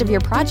the rest of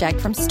your project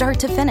from start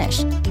to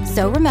finish.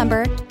 So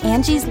remember,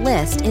 Angie's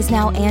List is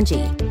now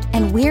Angie,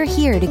 and we're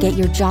here to get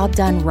your job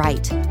done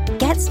right.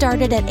 Get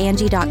started at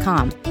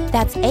Angie.com.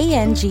 That's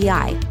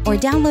ANGI, or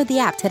download the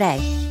app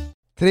today.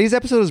 Today's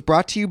episode is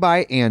brought to you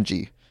by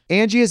Angie.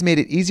 Angie has made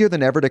it easier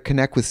than ever to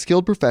connect with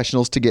skilled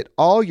professionals to get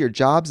all your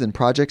jobs and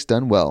projects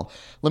done well.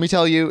 Let me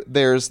tell you,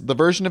 there's the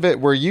version of it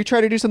where you try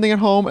to do something at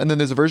home, and then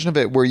there's a version of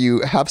it where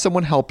you have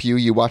someone help you,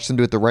 you watch them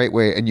do it the right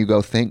way, and you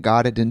go, thank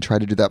God I didn't try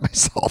to do that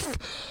myself.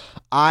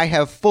 I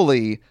have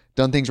fully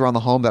done things around the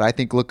home that I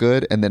think look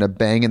good, and then a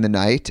bang in the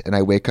night, and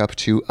I wake up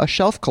to a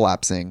shelf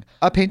collapsing,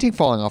 a painting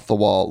falling off the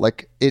wall.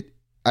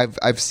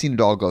 I've seen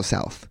it all go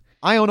south.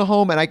 I own a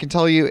home, and I can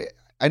tell you,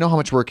 I know how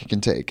much work it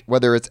can take.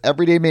 Whether it's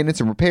everyday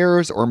maintenance and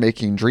repairs or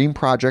making dream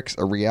projects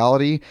a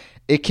reality,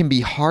 it can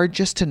be hard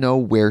just to know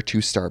where to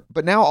start.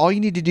 But now all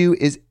you need to do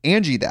is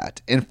Angie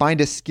that and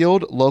find a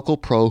skilled local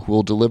pro who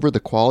will deliver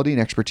the quality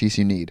and expertise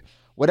you need.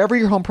 Whatever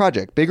your home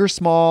project, big or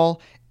small,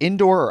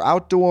 indoor or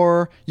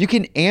outdoor, you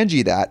can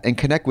Angie that and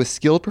connect with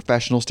skilled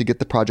professionals to get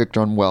the project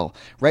done well.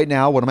 Right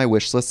now, one of my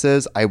wish lists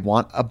is I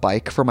want a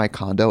bike for my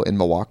condo in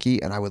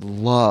Milwaukee, and I would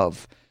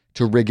love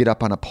to rig it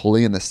up on a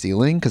pulley in the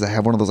ceiling because I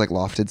have one of those like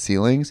lofted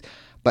ceilings,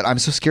 but I'm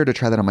so scared to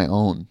try that on my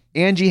own.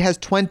 Angie has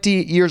 20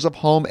 years of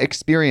home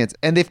experience,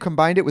 and they've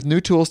combined it with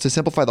new tools to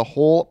simplify the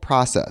whole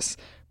process.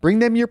 Bring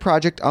them your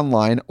project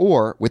online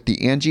or with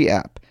the Angie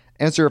app.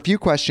 Answer a few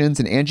questions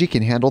and Angie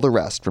can handle the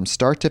rest from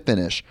start to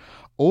finish,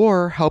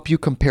 or help you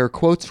compare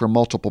quotes from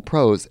multiple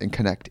pros and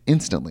connect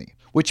instantly,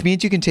 which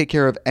means you can take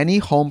care of any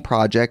home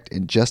project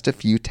in just a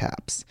few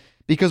taps.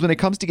 Because when it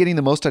comes to getting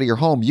the most out of your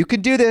home, you can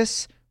do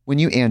this when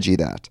you Angie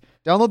that.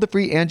 Download the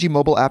free Angie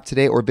mobile app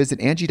today or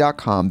visit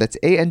Angie.com. That's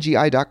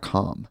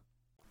ANGI.com.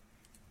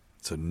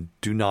 So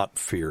do not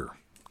fear.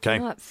 Okay?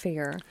 Not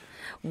fear.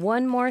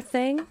 One more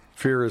thing.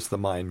 Fear is the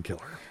mind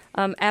killer.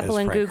 Apple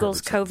and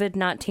Google's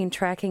COVID-19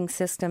 tracking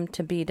system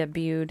to be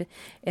debuted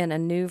in a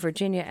new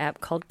Virginia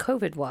app called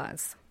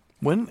COVIDwise.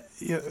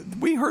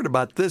 We heard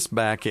about this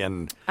back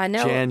in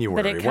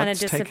January. But it kind of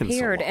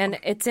disappeared. So and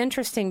it's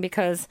interesting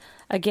because,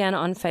 again,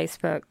 on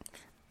Facebook,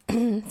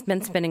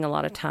 been spending a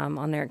lot of time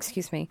on there,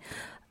 excuse me.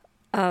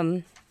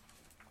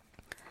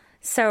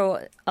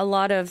 So a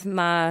lot of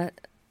my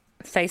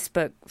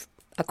Facebook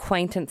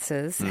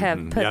acquaintances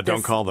have put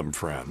don't call them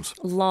friends.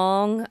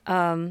 Long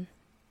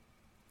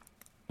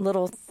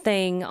little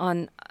thing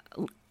on,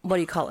 what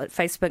do you call it,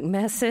 Facebook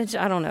message?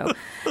 I don't know.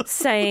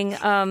 Saying,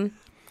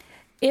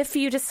 if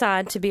you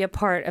decide to be a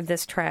part of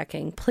this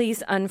tracking,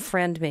 please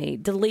unfriend me.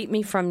 Delete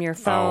me from your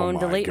phone.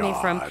 Me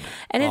from...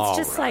 And it's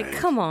just like,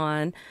 come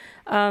on.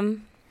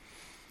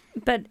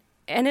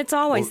 And it's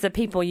always the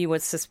people you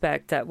would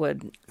suspect that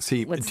would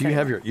see. Would do you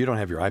have you don't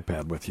have your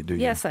iPad with you, do you?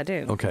 Yes, I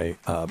do. Okay,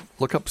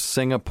 look up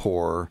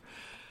Singapore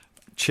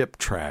chip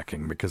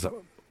tracking because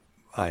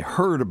I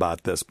heard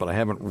about this, but I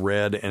haven't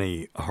read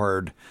any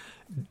hard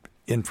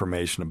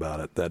information about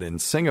it. That in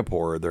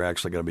Singapore they're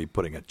actually going to be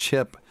putting a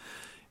chip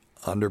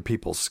under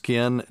people's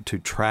skin to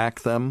track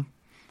them,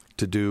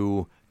 to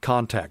do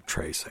contact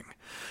tracing,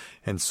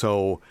 and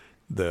so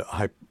the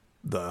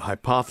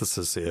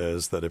hypothesis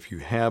is that if you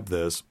have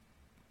this,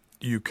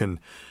 you can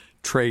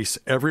trace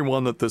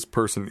everyone that this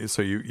person is.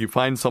 So you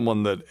find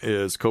someone that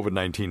is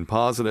COVID-19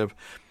 positive,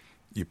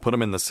 you put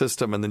them in the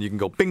system, and then you can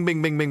go bing,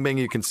 bing, bing, bing, bing.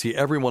 You can see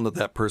everyone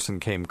that person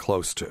came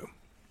close to.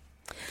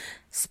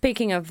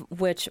 Speaking of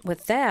which,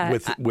 with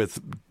that... With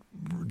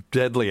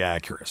deadly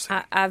accuracy.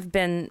 I've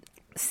been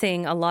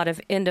seeing a lot of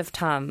end of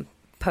time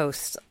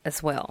posts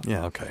as well.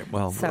 Yeah, okay.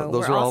 Well, so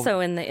those we're are also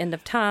in the end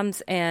of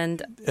times,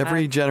 and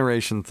every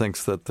generation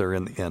thinks that they're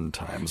in the end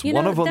times.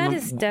 One of them, that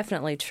is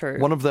definitely true.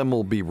 One of them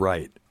will be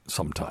right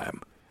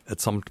sometime, at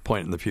some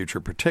point in the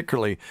future,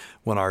 particularly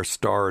when our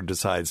star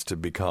decides to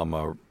become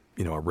a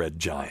red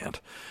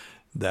giant.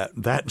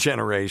 That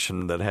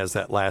generation that has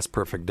that last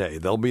perfect day,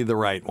 they'll be the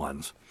right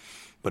ones.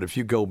 But if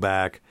you go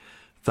back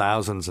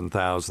thousands and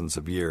thousands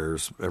of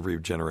years, every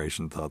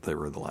generation thought they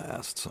were the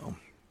last.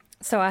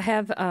 So I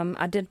have,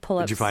 I did pull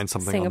up you find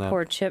something Singapore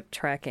on that? Chip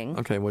tracking.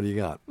 Okay, what do you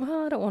got?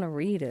 Well, I don't want to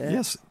read it.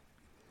 Yes.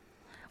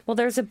 Well,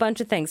 there's a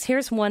bunch of things.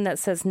 Here's one that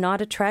says not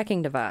a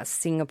tracking device.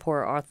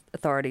 Singapore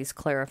authorities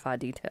clarify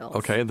details.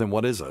 Okay, then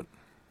what is it?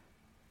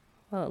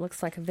 Well, it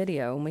looks like a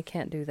video, and we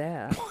can't do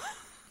that.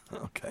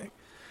 Okay,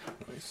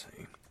 let me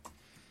see.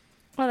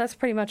 Well, that's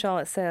pretty much all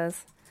it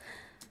says.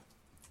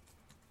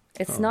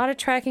 It's not a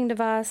tracking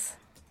device.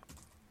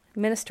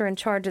 Minister in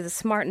charge of the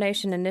Smart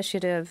Nation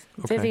Initiative,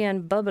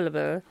 Vivian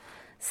Bubbleba,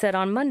 said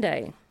on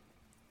Monday.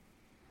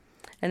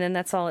 And then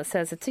that's all it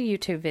says. It's a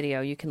YouTube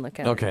video. You can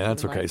look at it. Okay,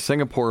 that's okay.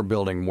 Singapore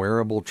building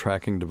wearable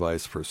tracking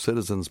device for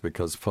citizens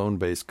because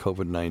phone-based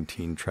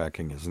COVID-19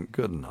 tracking isn't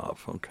good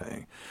enough.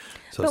 Okay.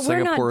 So but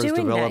Singapore we're not is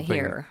doing developing that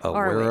here, a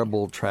are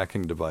wearable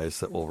tracking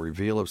device that will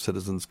reveal if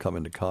citizens come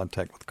into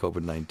contact with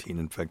COVID-19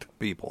 infected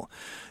people.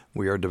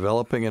 We are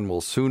developing and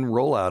will soon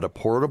roll out a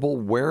portable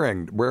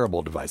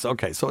wearable device.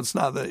 Okay, so it's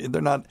not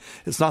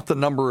the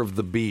number of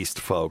the beast,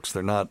 folks.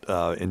 They're not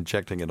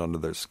injecting it under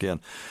their skin.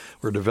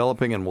 We're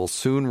developing and will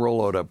soon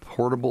roll out a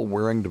portable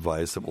wearing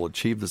device that will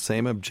achieve the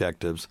same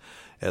objectives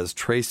as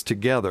Trace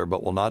Together,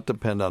 but will not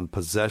depend on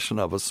possession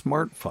of a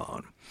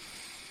smartphone.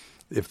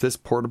 If this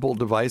portable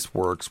device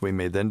works, we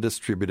may then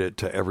distribute it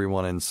to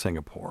everyone in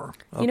Singapore.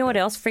 Okay. You know what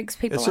else freaks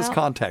people out? It's just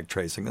contact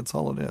tracing. That's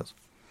all it is.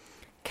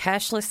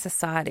 Cashless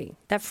society.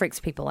 That freaks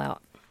people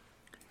out.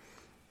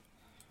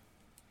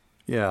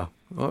 Yeah.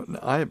 Well,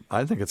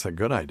 I think it's a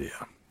good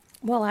idea.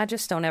 Well, I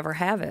just don't ever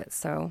have it,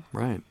 so.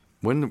 Right.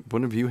 When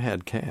have you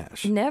had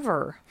cash?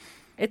 Never.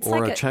 It's or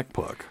like a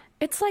checkbook.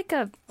 It's like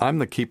a I'm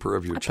the keeper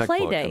of your checkbook.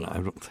 play date and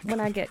I don't think when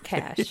I get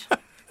cash.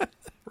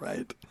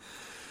 Right.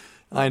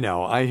 I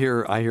know. I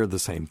hear the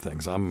same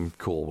things. I'm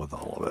cool with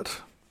all of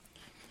it.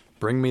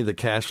 Bring me the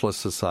cashless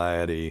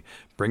society.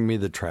 Bring me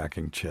the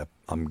tracking chip.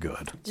 I'm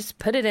good. Just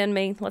put it in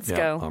me. Let's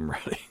go. I'm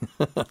ready.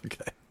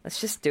 Okay.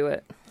 Let's just do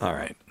it. All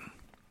right.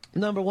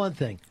 Number one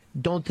thing,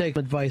 don't take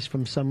advice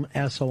from some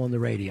asshole on the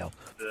radio.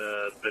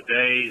 The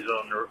bidets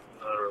on the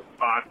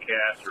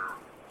podcast or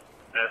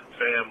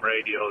FM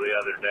radio the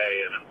other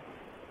day, and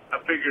I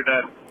figured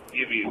I'd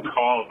give you a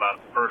call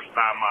about the first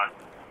time I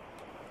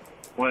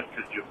went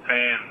to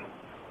Japan,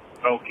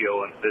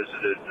 Tokyo, and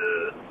visited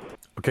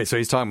Okay, so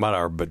he's talking about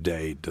our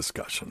bidet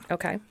discussion.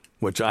 Okay.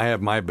 Which I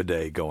have my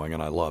bidet going,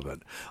 and I love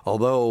it.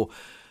 Although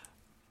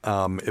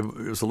it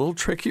was a little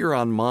trickier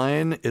on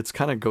mine. It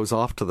kind of goes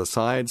off to the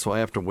side, so I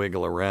have to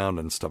wiggle around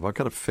and stuff. I've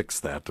got to fix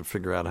that to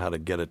figure out how to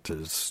get it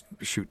to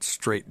shoot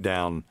straight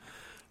down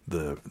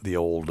the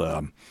old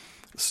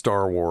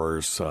Star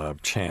Wars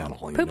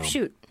channel. Poop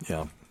shoot.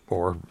 Yeah.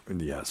 Or,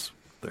 yes,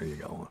 there you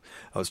go.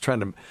 I was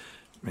trying to,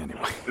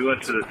 anyway. We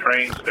went to the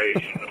train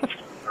station,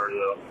 or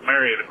the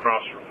Marriott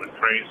across from the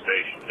train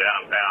station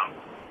downtown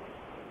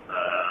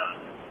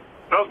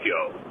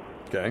Tokyo.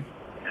 Okay.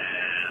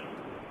 And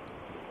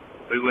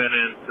we went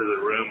into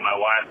the room, my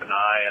wife and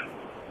I, and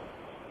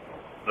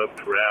looked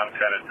around,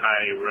 kind of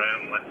tiny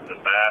room, went to the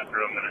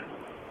bathroom, and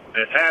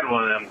it had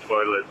one of them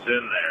toilets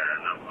in there,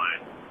 and I'm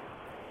like,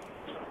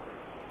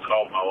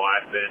 called my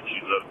wife in,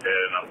 she looked at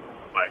it, and I'm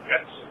like,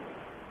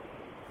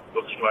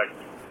 looks like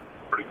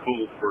pretty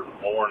cool for the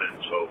morning.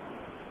 So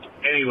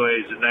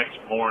anyways, the next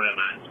morning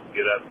I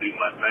get up, do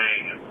my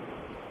thing, and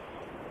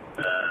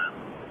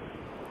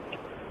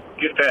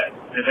get that.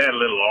 It had a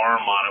little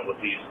arm on it with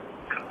these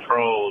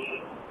controls.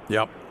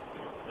 Yep.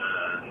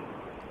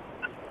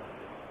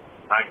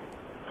 I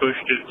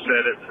pushed it,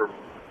 set it to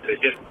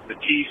hit the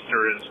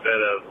keister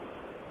instead of,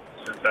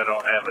 since I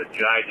don't have a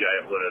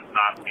it would have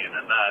knocked me in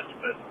the nuts.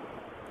 But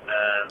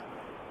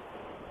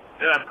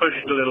then I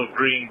pushed the little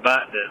green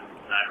button,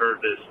 and I heard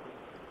this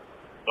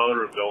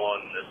motor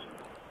going.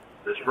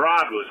 This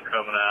rod was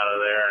coming out of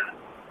there, and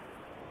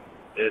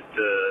it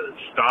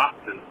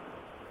stopped and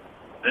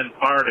then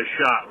fired a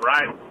shot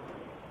right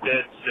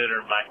dead center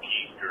of my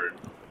keister.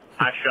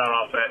 I shot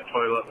off that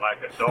toilet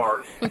like a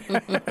dart.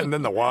 And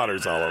then the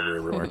water's all over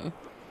everywhere.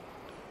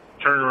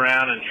 Turned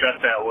around and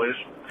shut that was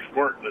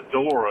squirting the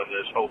door of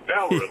this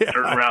hotel room. Yeah.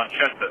 Turned around,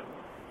 shut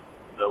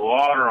the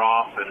water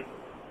off, and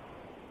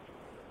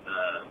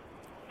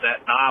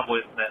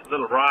that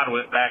little rod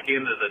went back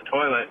into the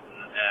toilet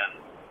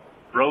and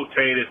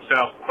rotated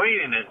itself,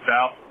 cleaning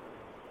itself.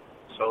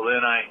 So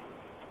then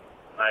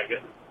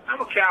I'm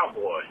a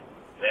cowboy,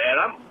 Dad.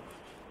 I'm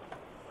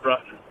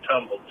rough and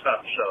tumble,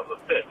 tough son of a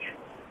bitch.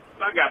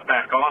 So I got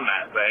back on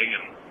that thing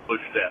and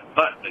pushed that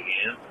button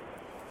again.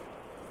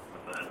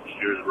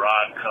 Here's the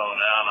rod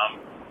coming out.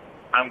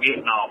 I'm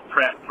getting all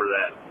prepped for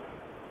that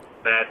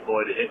bad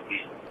boy to hit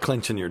me.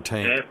 Clenching your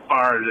tank. And it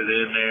fires it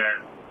in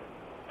there.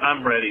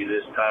 I'm ready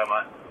this time.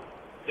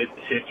 It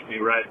hits me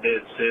right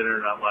dead center,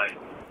 and I'm like,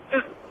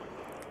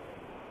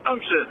 I'm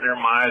sitting there,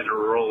 my eyes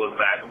are rolling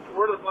back and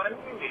forth. I'm like,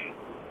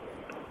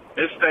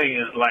 this thing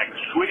is like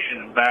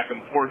swishing back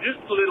and forth, just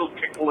a little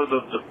tickle of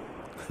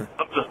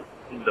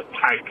the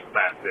pike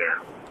back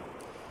there.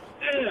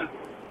 And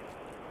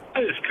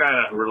I just kind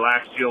of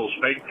relaxed the old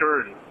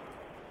sphincter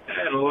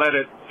and let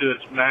it do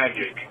its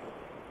magic.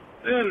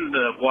 Then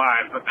the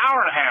wife, an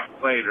hour and a half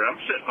later, I'm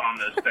sitting on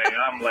this thing.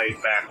 I'm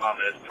laid back on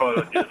this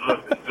toilet, just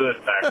looking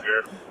good back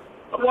there.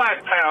 The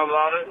wife pounds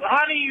on it.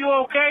 Honey, you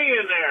okay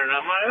in there? And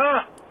I'm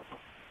like,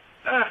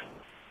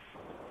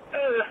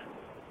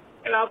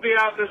 and I'll be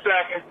out in a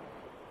second.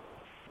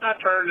 I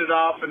turned it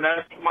off, and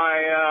that's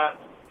my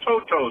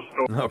Toto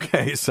story.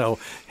 Okay, so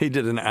he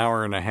did an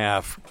hour and a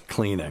half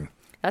cleaning.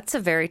 That's a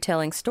very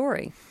telling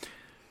story.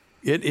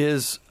 It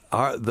is.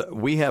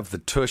 We have the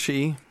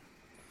Tushy,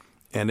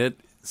 and it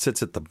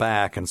sits at the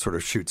back and sort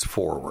of shoots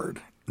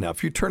forward. Now,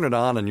 if you turn it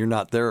on and you're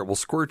not there, it will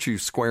squirt you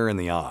square in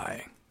the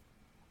eye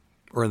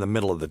or in the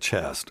middle of the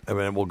chest. I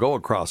mean, it will go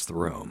across the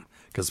room.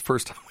 Because the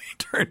first time we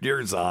turned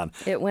yours on,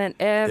 it went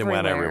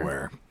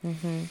everywhere.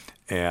 Mm-hmm.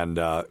 And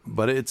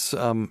but it's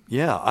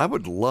I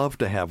would love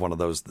to have one of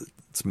those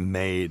that's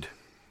made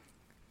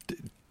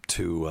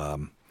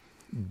to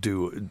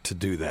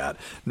do that.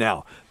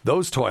 Now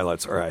those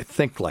toilets are, I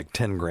think, like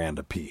 $10,000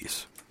 a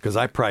piece because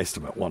I priced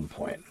them at one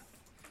point.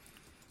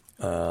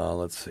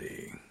 Let's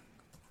see,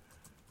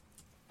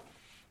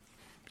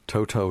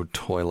 Toto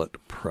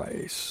toilet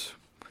price.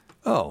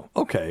 Oh,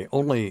 okay,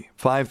 only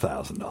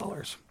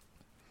 $5,000.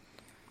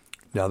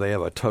 Now, they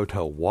have a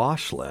Toto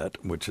washlet,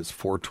 which is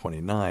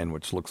 $429,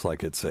 which looks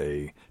like it's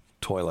a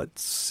toilet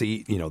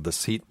seat, the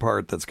seat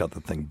part that's got the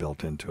thing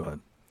built into it.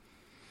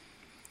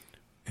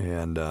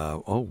 And,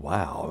 oh,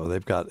 wow,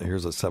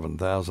 here's a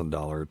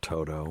 $7,000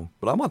 Toto.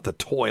 But I want the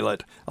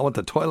toilet. I want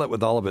the toilet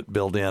with all of it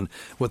built in,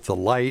 with the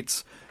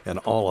lights and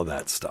all of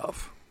that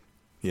stuff,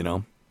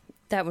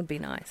 That would be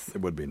nice.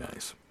 It would be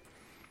nice.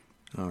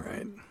 All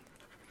right.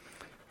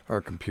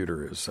 Our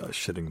computer is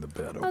shitting the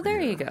bed over Oh, there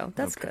here. you go.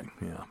 That's okay.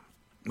 good. Yeah.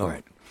 All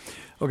right.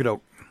 Okay,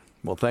 doke.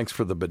 Well, thanks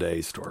for the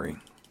bidet story.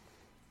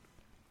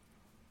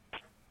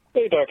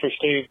 Hey, Dr.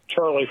 Steve.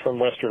 Charlie from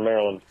Western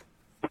Maryland.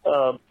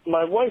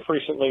 My wife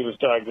recently was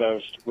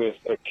diagnosed with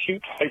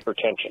acute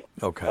hypertension.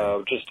 Okay.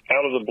 Just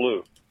out of the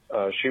blue.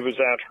 She was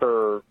at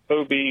her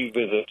OB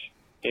visit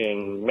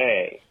in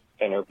May,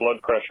 and her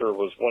blood pressure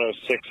was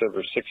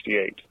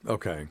 106/68.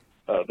 Okay.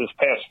 This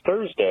past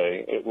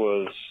Thursday, it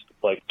was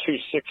like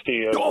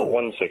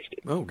 260/160.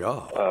 Oh,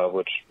 God.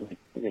 Which,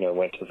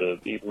 went to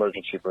the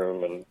emergency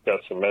room and got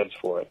some meds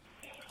for it.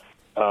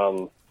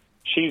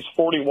 She's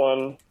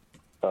 41,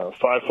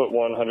 5'1",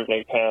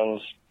 108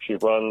 pounds. She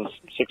runs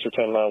 6 or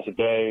 10 miles a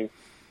day,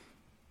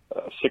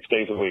 6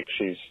 days a week.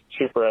 She's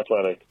super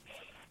athletic.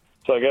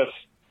 So I guess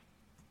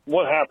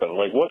what happened?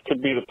 Like, what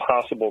could be the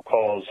possible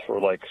cause for,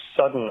 like,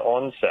 sudden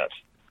onset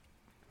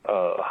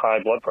high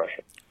blood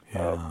pressure?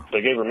 Yeah.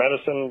 They gave her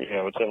medicine.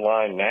 It's in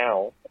line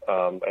now.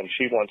 And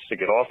she wants to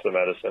get off the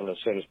medicine as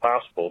soon as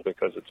possible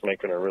because it's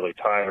making her really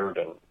tired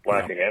and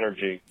lacking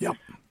energy. Yep.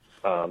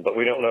 But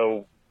we don't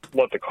know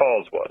what the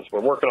cause was.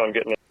 We're working on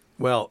getting it.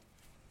 Well,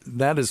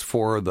 that is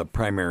for the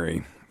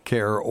primary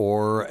care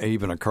or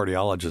even a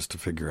cardiologist to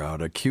figure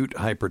out. Acute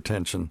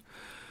hypertension.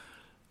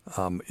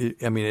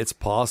 It's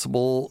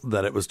possible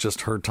that it was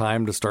just her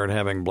time to start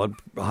having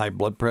high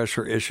blood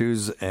pressure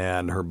issues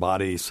and her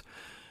body's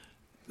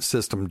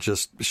system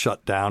just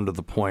shut down to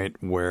the point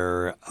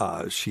where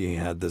she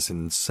had this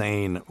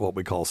insane, what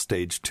we call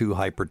stage 2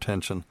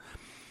 hypertension.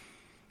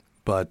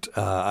 But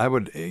I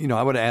would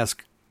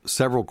ask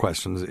several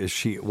questions.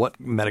 What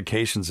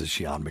medications is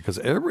she on? Because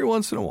every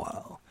once in a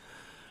while,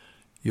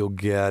 you'll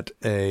get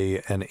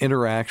an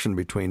interaction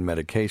between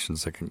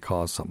medications that can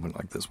cause something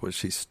like this. Was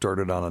she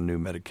started on a new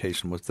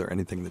medication? Was there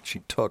anything that she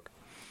took?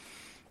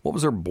 What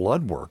was her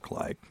blood work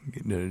like?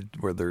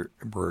 Were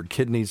her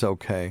kidneys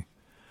okay?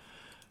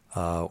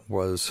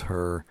 Was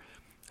her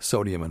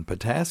sodium and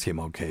potassium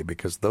okay?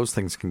 Because those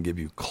things can give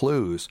you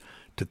clues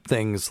to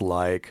things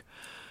like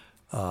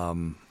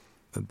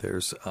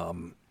there's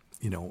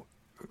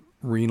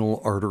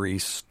renal artery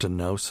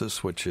stenosis,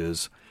 which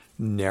is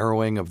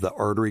narrowing of the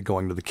artery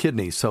going to the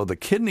kidney. So the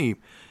kidney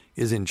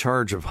is in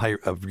charge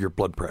of your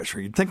blood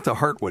pressure. You'd think the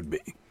heart would be.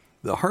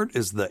 The heart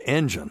is the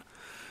engine,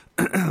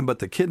 but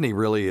the kidney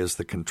really is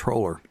the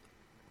controller.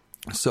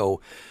 So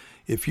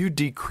if you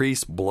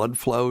decrease blood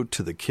flow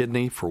to the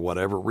kidney for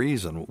whatever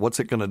reason, what's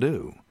it going to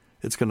do?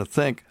 It's going to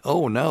think,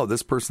 oh, no,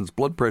 this person's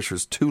blood pressure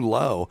is too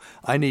low.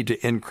 I need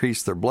to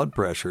increase their blood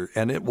pressure,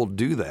 and it will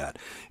do that.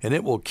 And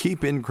it will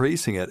keep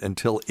increasing it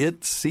until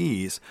it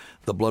sees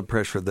the blood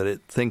pressure that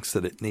it thinks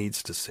that it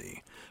needs to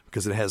see,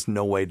 because it has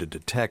no way to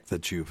detect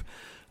that you've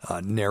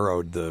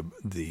narrowed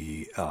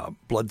the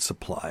blood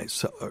supply,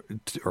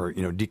 or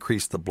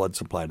decreased the blood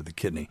supply to the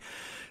kidney.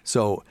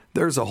 So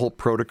there's a whole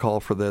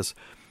protocol for this.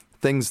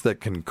 Things that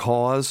can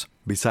cause,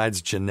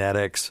 besides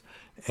genetics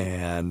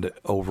and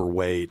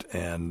overweight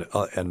and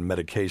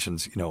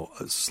medications.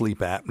 Sleep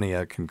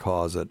apnea can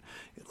cause it.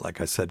 Like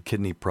I said,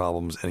 kidney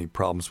problems, any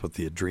problems with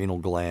the adrenal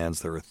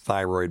glands. There are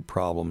thyroid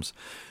problems,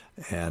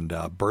 and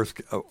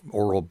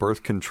oral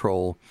birth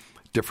control,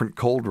 different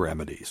cold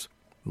remedies.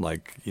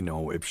 Like,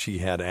 if she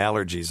had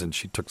allergies and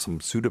she took some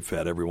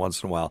Sudafed every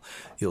once in a while,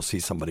 you'll see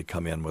somebody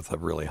come in with a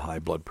really high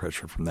blood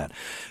pressure from that.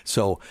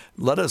 So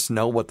let us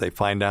know what they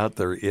find out.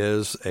 There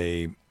is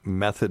a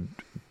method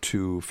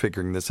to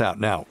figuring this out.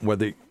 Now,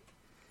 whether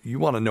you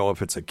want to know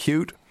if it's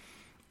acute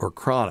or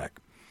chronic.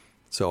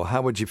 So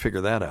how would you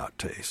figure that out,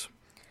 Tace?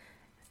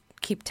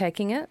 Keep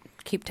taking it.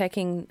 Keep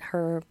taking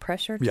her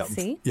pressure to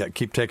see. Yeah,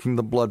 keep taking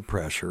the blood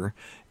pressure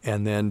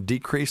and then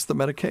decrease the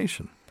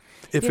medication.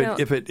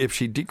 If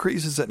she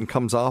decreases it and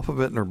comes off of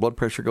it and her blood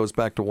pressure goes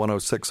back to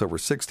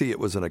 106/60, it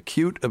was an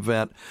acute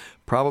event,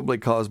 probably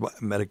caused by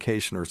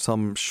medication or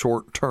some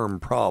short-term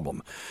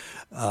problem.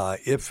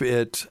 If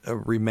it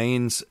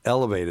remains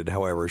elevated,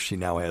 however, she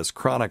now has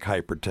chronic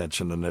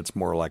hypertension, and it's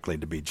more likely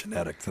to be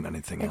genetic than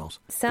anything else.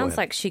 Sounds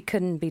like she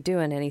couldn't be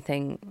doing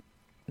anything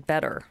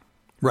better.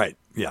 Right.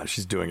 Yeah,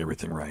 she's doing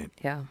everything right.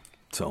 Yeah.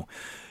 So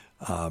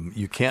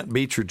you can't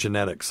beat your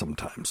genetics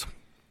sometimes.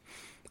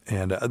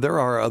 And there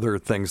are other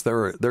things.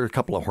 There are a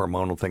couple of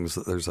hormonal things.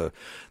 There's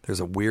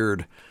a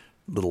weird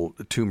little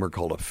tumor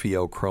called a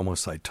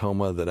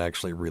pheochromocytoma that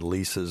actually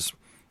releases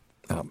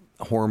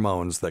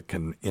hormones that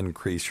can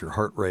increase your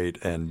heart rate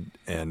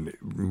and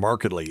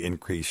markedly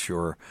increase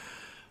your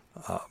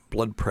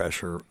blood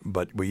pressure.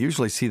 But we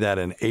usually see that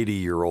in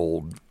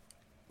 80-year-old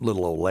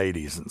little old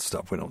ladies and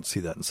stuff. We don't see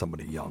that in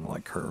somebody young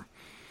like her.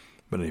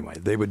 But anyway,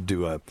 they would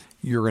do a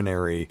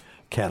urinary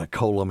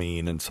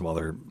catecholamine and some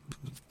other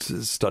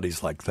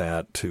studies like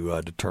that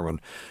to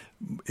determine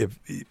if,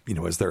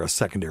 is there a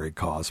secondary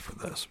cause for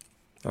this?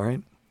 All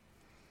right.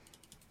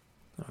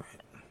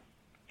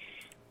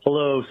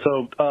 Hello.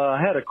 So I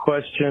had a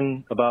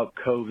question about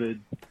COVID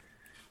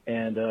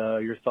and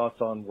your thoughts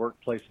on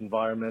workplace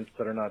environments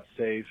that are not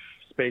safe,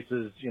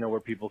 spaces, where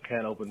people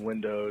can't open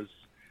windows,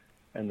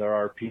 and there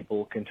are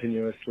people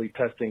continuously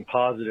testing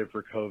positive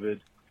for COVID.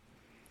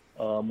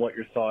 What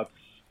your thoughts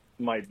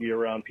might be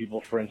around people,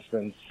 for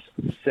instance,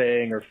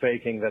 saying or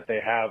faking that they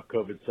have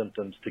COVID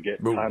symptoms to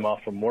get time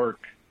off from work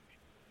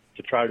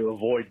to try to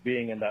avoid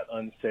being in that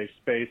unsafe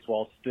space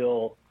while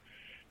still,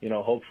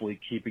 hopefully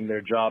keeping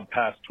their job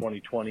past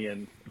 2020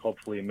 and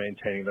hopefully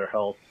maintaining their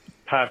health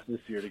past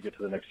this year to get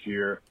to the next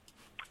year.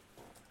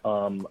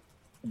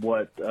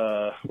 What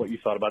you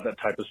thought about that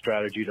type of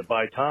strategy to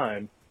buy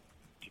time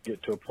to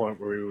get to a point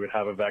where we would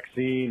have a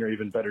vaccine or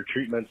even better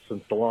treatments,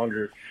 since the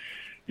longer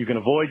you can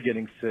avoid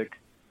getting sick,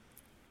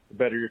 the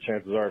better your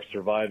chances are of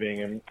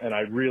surviving. And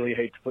I really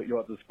hate to put you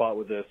on the spot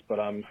with this, but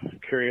I'm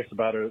curious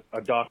about a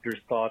doctor's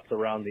thoughts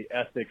around the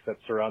ethics that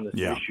surround this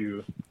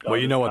issue. Well,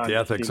 you know what the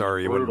ethics are.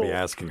 You wouldn't be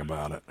asking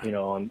about it.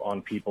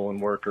 On people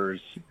and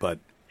workers. But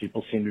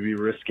people seem to be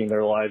risking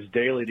their lives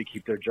daily to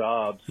keep their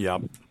jobs.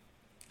 Yep.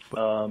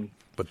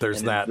 But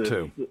there's that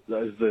too.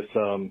 Is this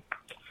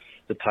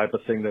the type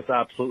of thing that's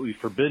absolutely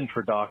forbidden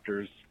for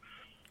doctors?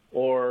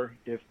 Or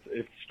if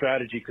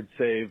strategy could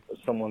save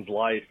someone's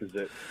life, is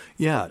it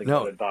something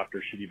that a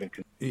doctor should even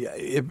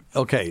consider?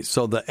 Okay,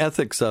 so the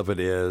ethics of it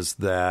is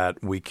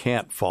that we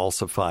can't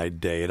falsify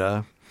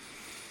data.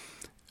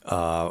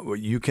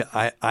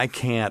 I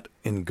can't,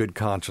 in good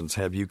conscience,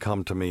 have you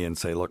come to me and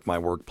say, look, my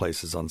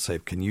workplace is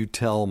unsafe. Can you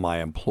tell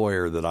my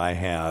employer that I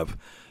have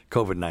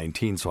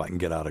COVID-19 so I can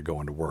get out of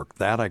going to work?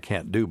 That I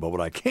can't do. But what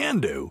I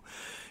can do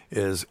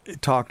is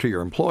talk to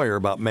your employer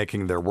about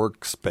making their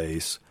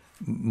workspace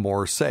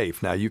more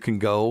safe. Now, you can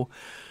go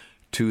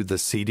to the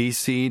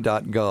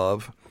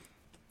cdc.gov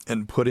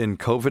and put in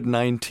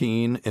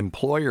COVID-19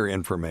 employer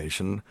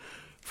information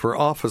for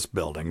office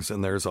buildings,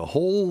 and there's a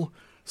whole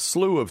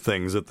slew of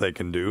things that they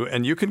can do,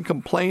 and you can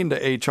complain to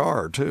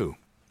HR too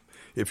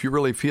if you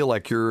really feel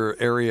like your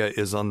area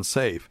is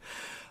unsafe.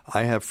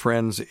 I have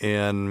friends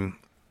in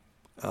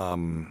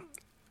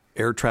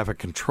air traffic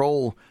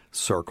control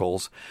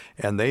circles,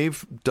 and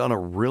they've done a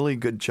really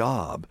good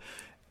job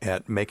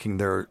at making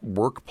their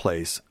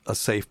workplace a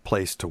safe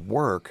place to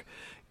work,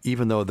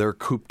 even though they're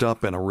cooped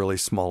up in a really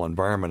small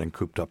environment and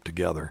cooped up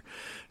together.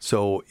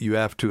 So you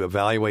have to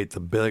evaluate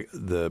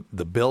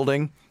the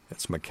building,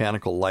 its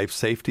mechanical life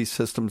safety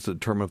systems to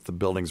determine if the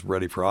building's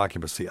ready for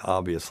occupancy,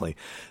 obviously.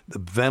 The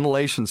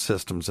ventilation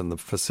systems in the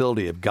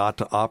facility have got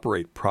to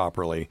operate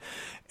properly.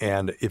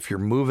 And if you're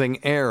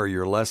moving air,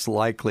 you're less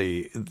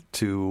likely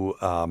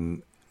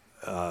to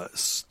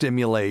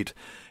stimulate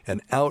an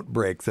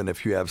outbreak than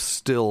if you have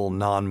still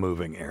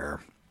non-moving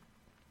air.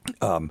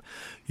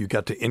 You've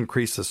got to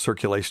increase the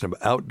circulation of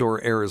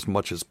outdoor air as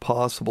much as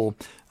possible.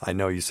 I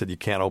know you said you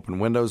can't open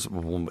windows.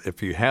 Well,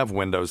 if you have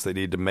windows, they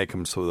need to make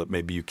them so that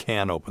maybe you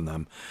can open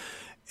them.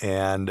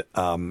 And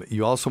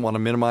you also want to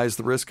minimize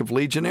the risk of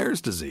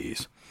Legionnaire's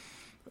disease.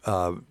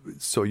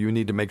 So you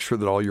need to make sure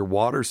that all your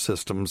water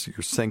systems,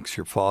 your sinks,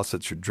 your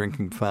faucets, your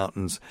drinking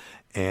fountains,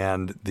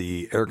 and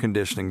the air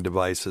conditioning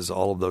devices,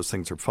 all of those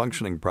things are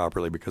functioning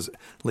properly, because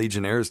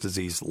Legionnaire's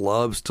disease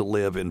loves to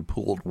live in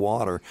pooled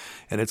water,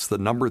 and it's the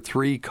number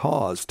 3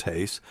 cause,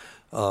 Tace,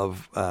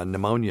 of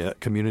pneumonia,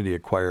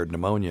 community-acquired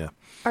pneumonia.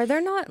 Are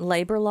there not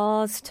labor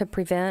laws to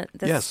prevent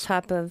this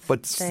type of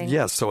thing?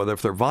 Yes, so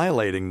if they're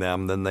violating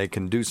them, then they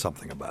can do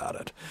something about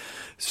it.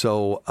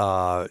 So,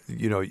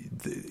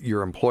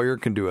 your employer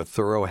can do a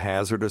thorough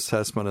hazard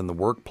assessment in the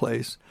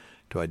workplace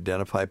to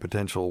identify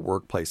potential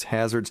workplace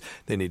hazards.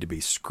 They need to be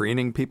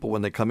screening people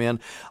when they come in.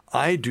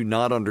 I do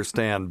not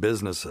understand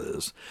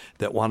businesses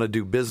that want to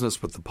do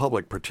business with the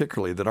public,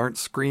 particularly, that aren't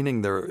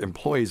screening their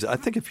employees. I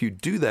think if you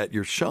do that,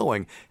 you're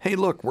showing, hey,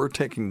 look, we're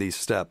taking these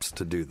steps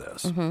to do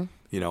this. Mm-hmm.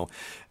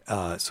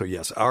 So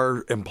yes,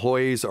 our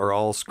employees are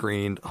all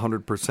screened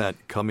 100%.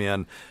 Come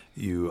in.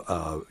 You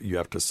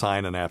have to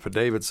sign an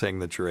affidavit saying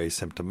that you're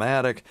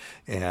asymptomatic,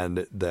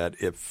 and that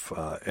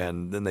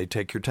and then they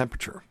take your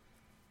temperature.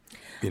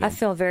 I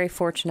feel very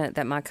fortunate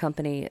that my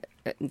company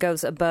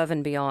goes above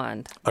and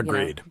beyond.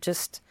 Agreed.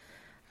 Just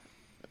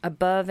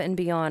above and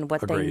beyond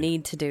what they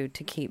need to do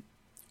to keep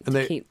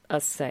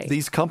us safe.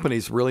 These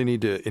companies really need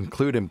to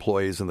include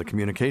employees in the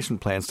communication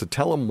plans to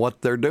tell them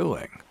what they're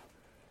doing.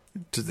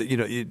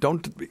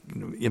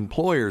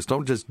 Employers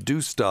don't just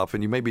do stuff,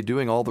 and you may be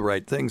doing all the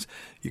right things.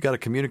 You got to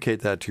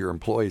communicate that to your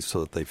employees so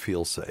that they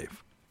feel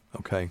safe.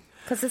 Okay.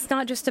 Because it's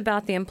not just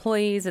about the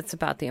employees; it's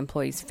about the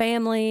employees'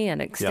 family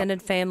and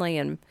extended family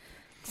and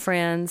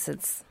friends.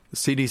 The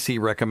CDC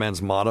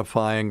recommends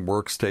modifying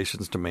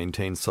workstations to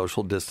maintain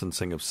social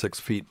distancing of 6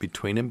 feet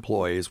between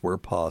employees where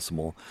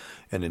possible,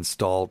 and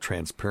install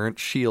transparent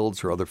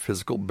shields or other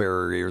physical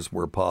barriers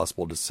where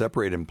possible to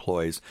separate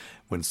employees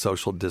when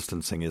social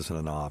distancing isn't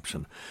an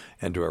option,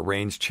 and to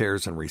arrange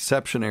chairs in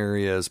reception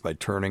areas by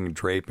turning,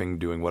 draping,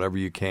 doing whatever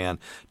you can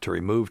to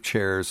remove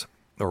chairs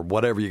or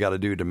whatever you got to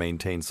do to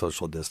maintain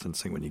social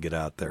distancing when you get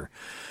out there.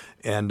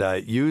 And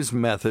use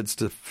methods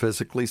to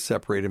physically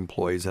separate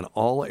employees in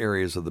all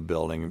areas of the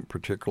building,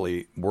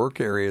 particularly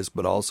work areas,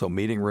 but also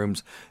meeting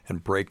rooms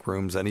and break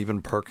rooms and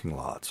even parking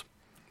lots.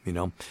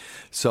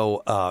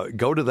 So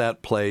go to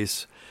that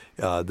place.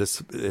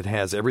 It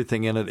has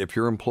everything in it. If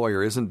your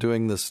employer isn't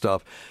doing this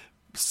stuff,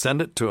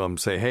 send it to them.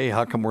 Say, hey,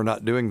 how come we're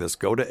not doing this?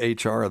 Go to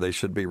HR. They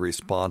should be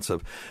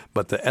responsive.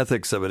 But the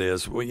ethics of it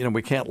is,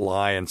 we can't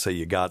lie and say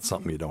you got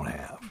something you don't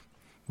have.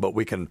 But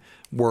we can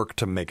work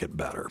to make it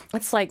better.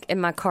 It's like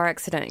in my car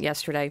accident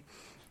yesterday.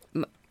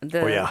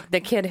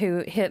 The kid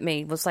who hit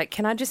me was like,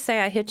 can I just say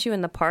I hit you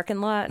in the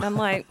parking lot? And I'm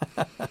like,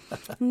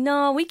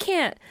 no, we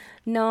can't.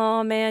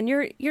 No, man,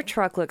 your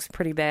truck looks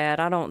pretty bad.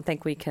 I don't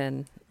think we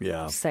can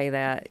say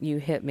that. You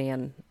hit me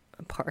in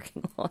a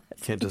parking lot.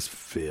 Can't just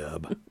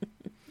fib.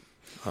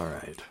 All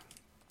right.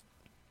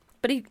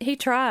 But he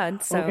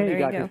tried, so okay, there you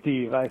Dr. go.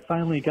 Steve, I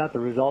finally got the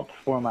results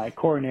for my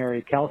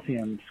coronary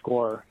calcium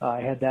score.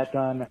 I had that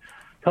done a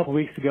couple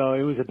weeks ago.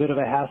 It was a bit of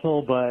a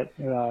hassle, but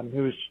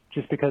it was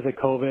just because of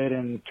COVID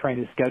and trying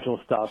to schedule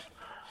stuff.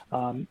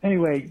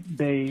 Anyway,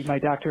 my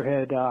doctor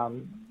had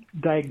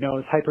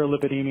diagnosed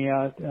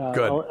hyperlipidemia,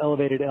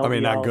 elevated LDL. I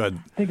mean, not good.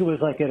 I think it was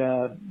like at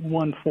a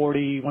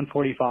 140,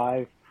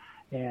 145.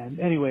 And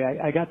anyway,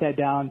 I got that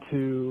down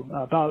to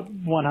about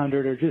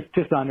 100 or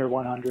just under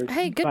 100.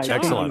 Hey, good job.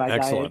 Excellent, my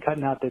excellent. Diet,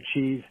 cutting out the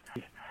cheese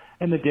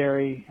and the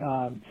dairy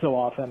so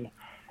often.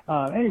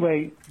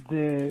 Anyway,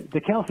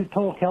 the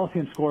total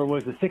calcium score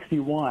was a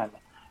 61,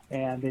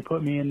 and they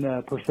put me in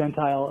the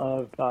percentile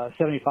of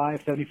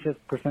 75th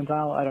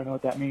percentile. I don't know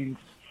what that means.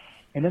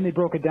 And then they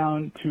broke it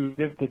down to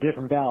the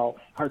different valves,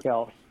 heart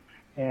valves.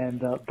 And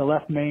the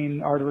left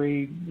main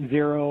artery,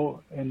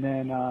 0, and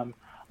then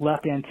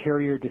left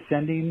anterior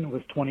descending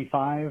was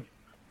 25.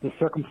 The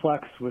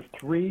circumflex was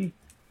 3.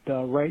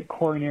 The right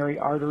coronary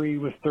artery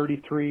was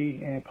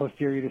 33, and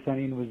posterior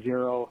descending was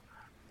 0.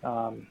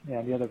 And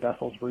the other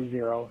vessels were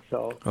 0.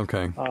 So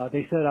okay.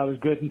 They said I was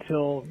good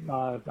until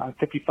I'm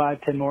 55,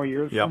 10 more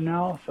years from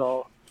now.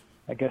 So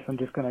I guess I'm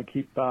just going to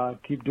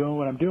keep doing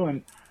what I'm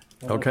doing.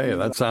 Okay,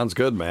 that sounds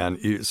good,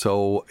 man.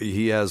 So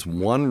he has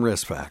one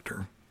risk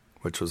factor,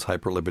 which was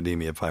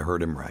hyperlipidemia, if I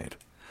heard him right.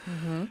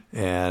 Mm-hmm.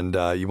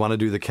 And you want to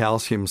do the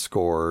calcium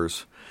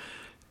scores.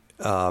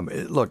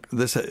 Look,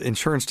 this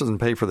insurance doesn't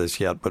pay for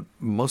this yet, but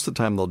most of the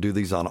time they'll do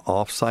these on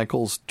off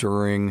cycles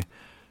during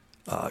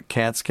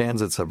CAT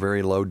scans. It's a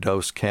very low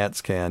dose CAT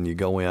scan. You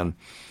go in,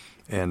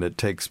 and it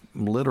takes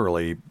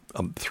literally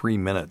 3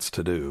 minutes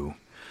to do.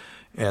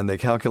 And they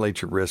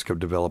calculate your risk of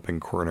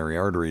developing coronary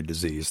artery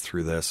disease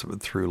through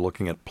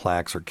looking at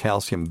plaques or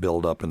calcium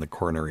buildup in the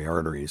coronary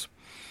arteries.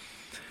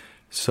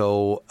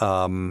 So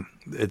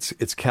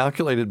it's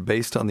calculated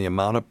based on the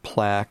amount of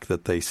plaque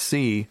that they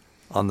see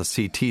on the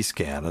CT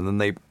scan, and then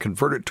they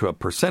convert it to a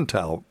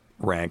percentile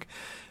rank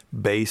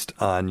based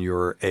on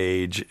your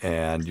age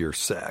and your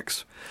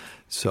sex.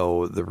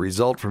 So the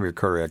result from your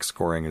cardiac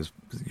scoring is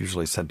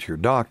usually sent to your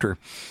doctor,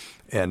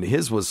 and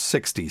his was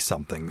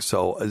 60-something.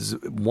 So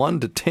 1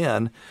 to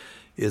 10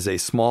 is a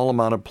small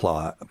amount of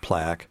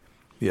plaque,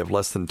 you have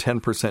less than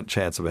 10%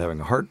 chance of having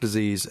heart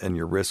disease, and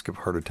your risk of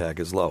heart attack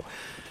is low.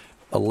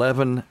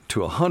 11 to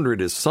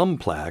 100 is some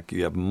plaque.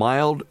 You have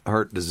mild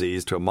heart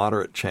disease to a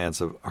moderate chance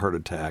of heart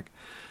attack.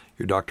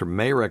 Your doctor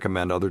may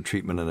recommend other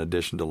treatment in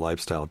addition to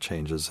lifestyle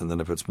changes. And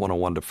then if it's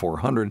 101 to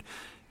 400,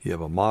 you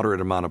have a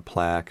moderate amount of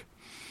plaque.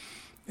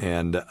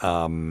 And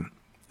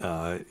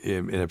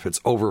if it's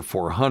over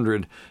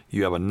 400,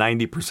 you have a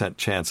 90%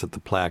 chance that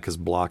the plaque is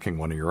blocking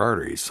one of your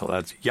arteries. So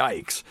that's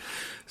yikes.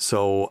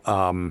 So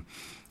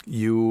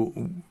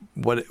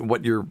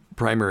what your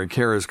primary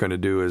care is going to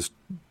do is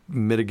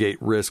mitigate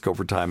risk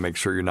over time. Make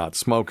sure you're not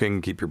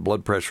smoking, keep your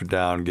blood pressure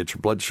down, get your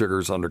blood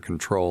sugars under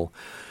control.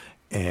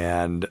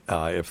 And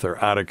if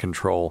they're out of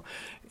control,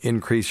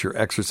 increase your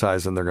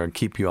exercise, and they're going to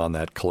keep you on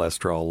that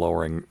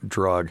cholesterol-lowering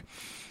drug,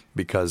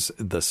 because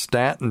the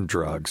statin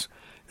drugs,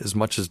 as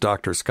much as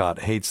Dr. Scott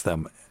hates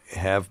them,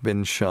 have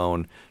been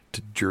shown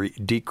to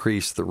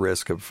decrease the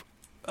risk of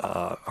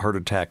heart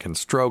attack and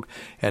stroke,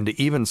 and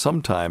to even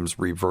sometimes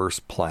reverse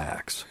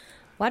plaques.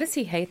 Why does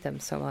he hate them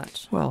so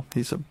much? Well,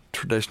 he's a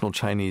traditional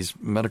Chinese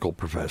medical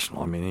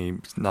professional. I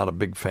mean, he's not a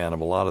big fan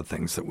of a lot of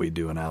things that we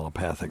do in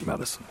allopathic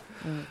medicine.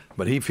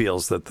 But he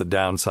feels that the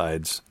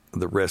downsides,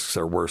 the risks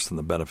are worse than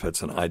the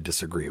benefits, and I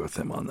disagree with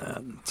him on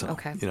that. So,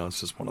 okay. It's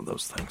just one of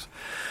those things.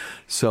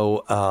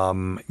 So,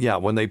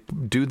 when they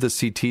do the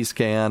CT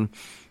scan,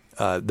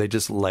 they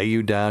just lay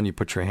you down, you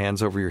put your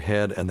hands over your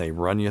head, and they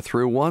run you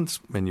through once,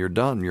 and you're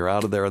done. You're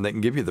out of there, and they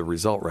can give you the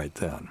result right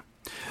then.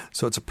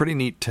 So it's a pretty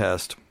neat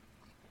test.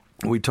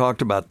 We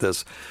talked about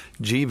this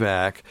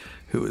GVAC,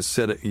 who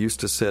used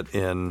to sit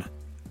in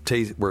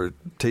where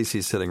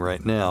Tacey's sitting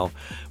right now,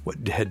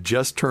 had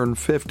just turned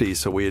 50,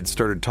 so we had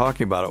started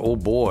talking about it. Oh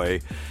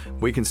boy,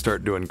 we can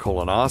start doing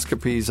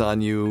colonoscopies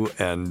on you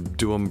and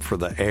do them for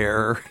the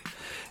air,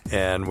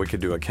 and we could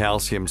do a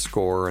calcium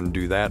score and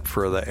do that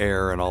for the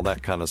air and all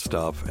that kind of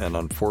stuff. And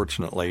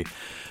unfortunately,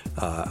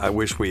 I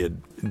wish we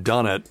had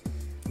done it,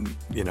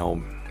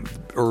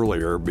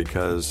 earlier,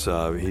 because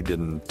he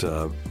didn't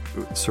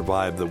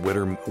survive the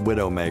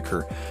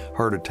widowmaker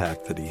heart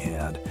attack that he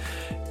had.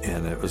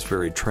 And it was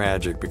very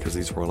tragic, because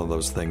these were one of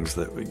those things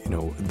that,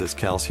 this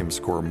calcium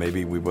score,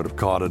 maybe we would have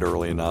caught it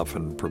early enough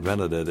and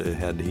prevented it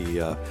had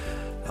he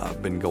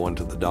been going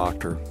to the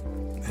doctor.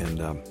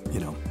 And,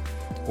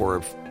 or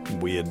if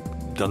we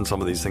had done some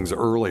of these things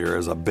earlier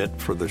as a bit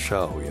for the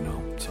show,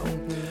 So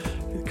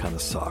it kind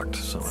of sucked.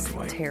 So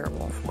anyway.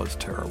 Terrible. It was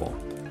terrible.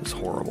 It was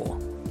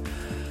horrible.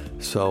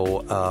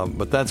 So,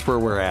 but that's where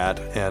we're at,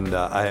 and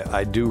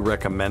I do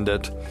recommend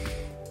it.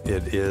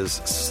 It is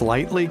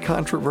slightly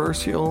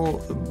controversial,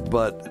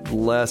 but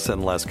less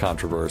and less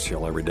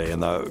controversial every day.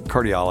 And the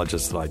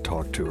cardiologists that I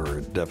talk to are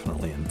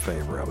definitely in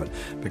favor of it,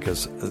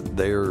 because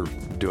they're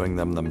doing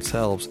them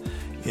themselves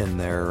in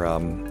their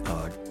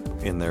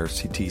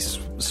CT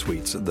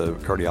suites, the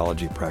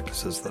cardiology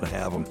practices that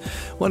have them.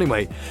 Well,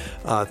 anyway,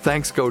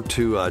 thanks go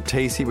to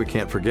Tacey. We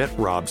can't forget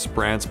Rob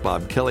Sprantz,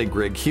 Bob Kelly,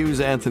 Greg Hughes,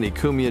 Anthony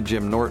Cumia,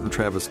 Jim Norton,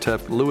 Travis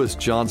Teff, Louis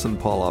Johnson,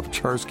 Paul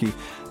Ovcharsky,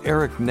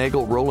 Eric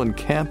Nagel, Roland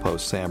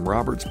Campos, Sam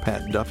Roberts,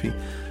 Pat Duffy,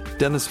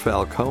 Dennis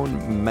Falcone,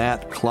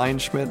 Matt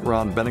Kleinschmidt,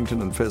 Ron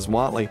Bennington, and Fez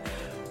Watley,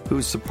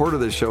 whose support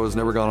of this show has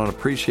never gone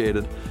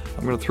unappreciated.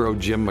 I'm going to throw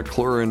Jim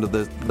McClure into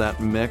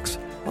that mix.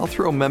 I'll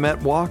throw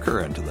Mehmet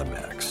Walker into the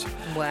mix.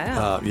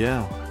 Wow.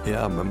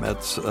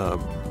 Mehmet's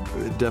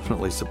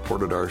definitely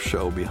supported our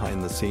show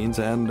behind the scenes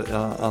and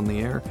on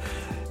the air.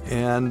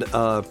 And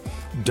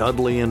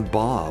Dudley and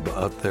Bob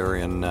out there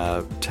in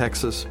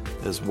Texas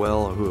as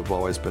well, who have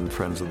always been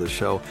friends of the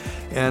show.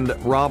 And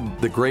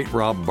the great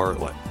Rob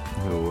Bartlett,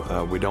 who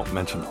we don't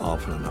mention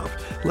often enough.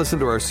 Listen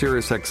to our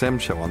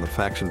SiriusXM show on the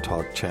Faction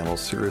Talk channel,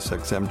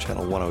 SiriusXM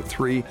channel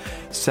 103,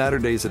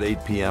 Saturdays at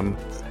 8 p.m.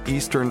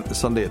 Eastern,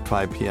 Sunday at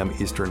 5 p.m.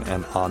 Eastern,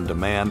 and on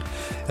demand.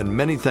 And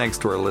many thanks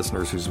to our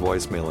listeners whose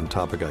voicemail and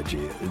topic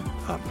idea.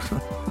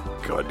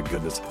 Good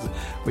goodness,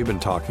 we've been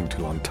talking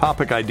too long.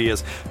 Topic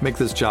ideas make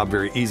this job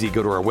very easy.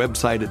 Go to our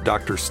website at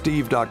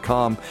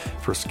drsteve.com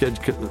for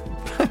schedule.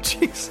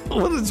 Jeez,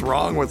 what is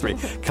wrong with me?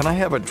 Can I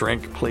have a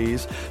drink,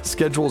 please?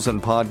 Schedules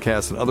and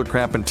podcasts and other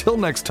crap. Until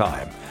next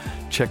time,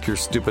 check your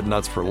stupid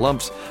nuts for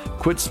lumps.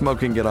 Quit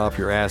smoking, get off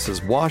your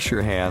asses, wash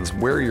your hands,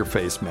 wear your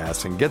face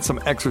mask, and get some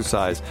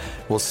exercise.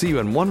 We'll see you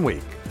in 1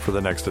 week for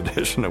the next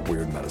edition of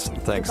Weird Medicine.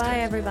 Thanks. Bye,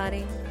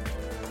 everybody.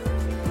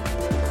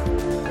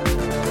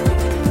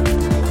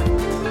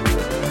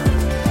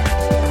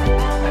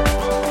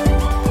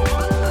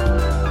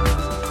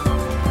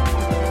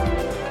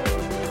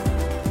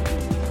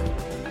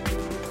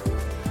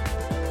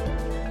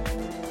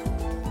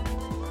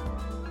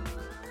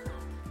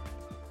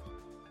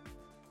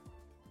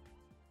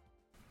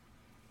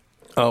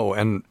 Oh,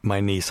 and my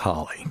niece,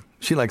 Holly.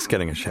 She likes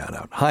getting a shout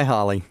out. Hi,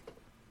 Holly.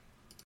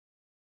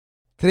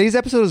 Today's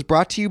episode is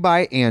brought to you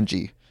by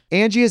Angie.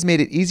 Angie has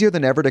made it easier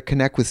than ever to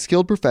connect with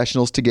skilled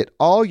professionals to get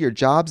all your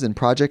jobs and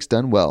projects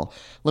done well.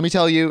 Let me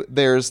tell you,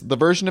 there's the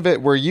version of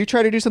it where you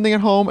try to do something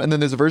at home, and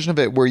then there's a version of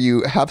it where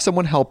you have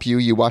someone help you,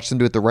 you watch them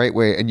do it the right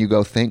way, and you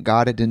go, thank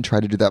God I didn't try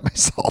to do that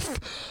myself.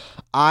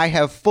 I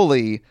have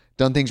fully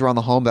done things around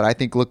the home that I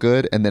think look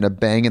good, and then a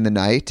bang in the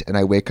night, and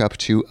I wake up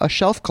to a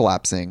shelf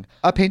collapsing,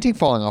 a painting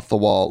falling off the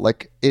wall.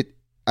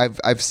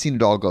 I've seen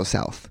it all go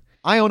south.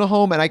 I own a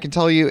home, and I can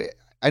tell you,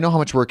 I know how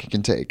much work it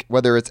can take.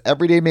 Whether it's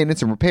everyday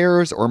maintenance and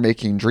repairs or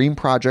making dream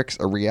projects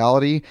a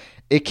reality,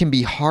 it can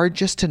be hard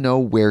just to know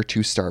where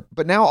to start.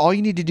 But now all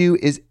you need to do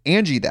is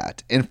Angie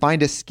that and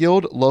find a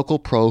skilled local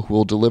pro who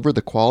will deliver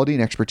the quality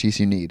and expertise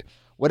you need.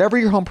 Whatever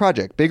your home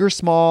project, big or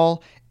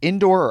small,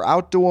 indoor or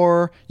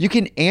outdoor, you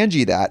can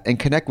Angie that and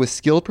connect with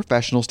skilled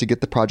professionals to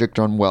get the project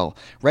done well.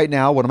 Right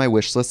now, one of my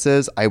wish lists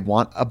is I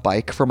want a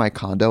bike for my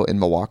condo in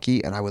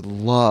Milwaukee, and I would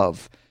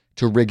love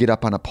to rig it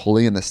up on a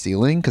pulley in the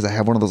ceiling because I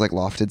have one of those like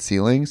lofted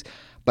ceilings,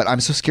 but I'm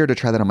so scared to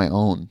try that on my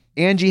own.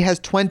 Angie has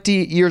 20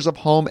 years of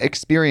home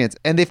experience,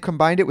 and they've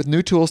combined it with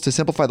new tools to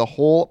simplify the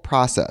whole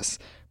process.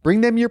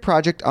 Bring them your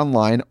project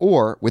online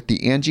or with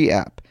the Angie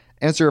app.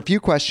 Answer a few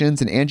questions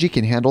and Angie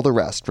can handle the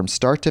rest from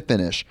start to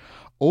finish,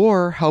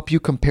 or help you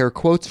compare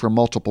quotes from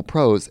multiple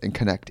pros and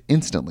connect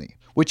instantly,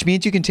 which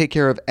means you can take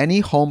care of any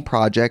home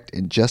project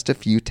in just a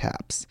few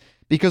taps.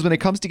 Because when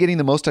it comes to getting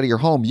the most out of your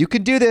home, you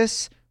can do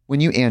this when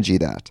you Angie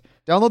that.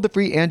 Download the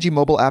free Angie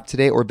mobile app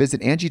today or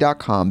visit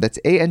Angie.com. That's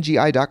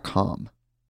ANGI.com.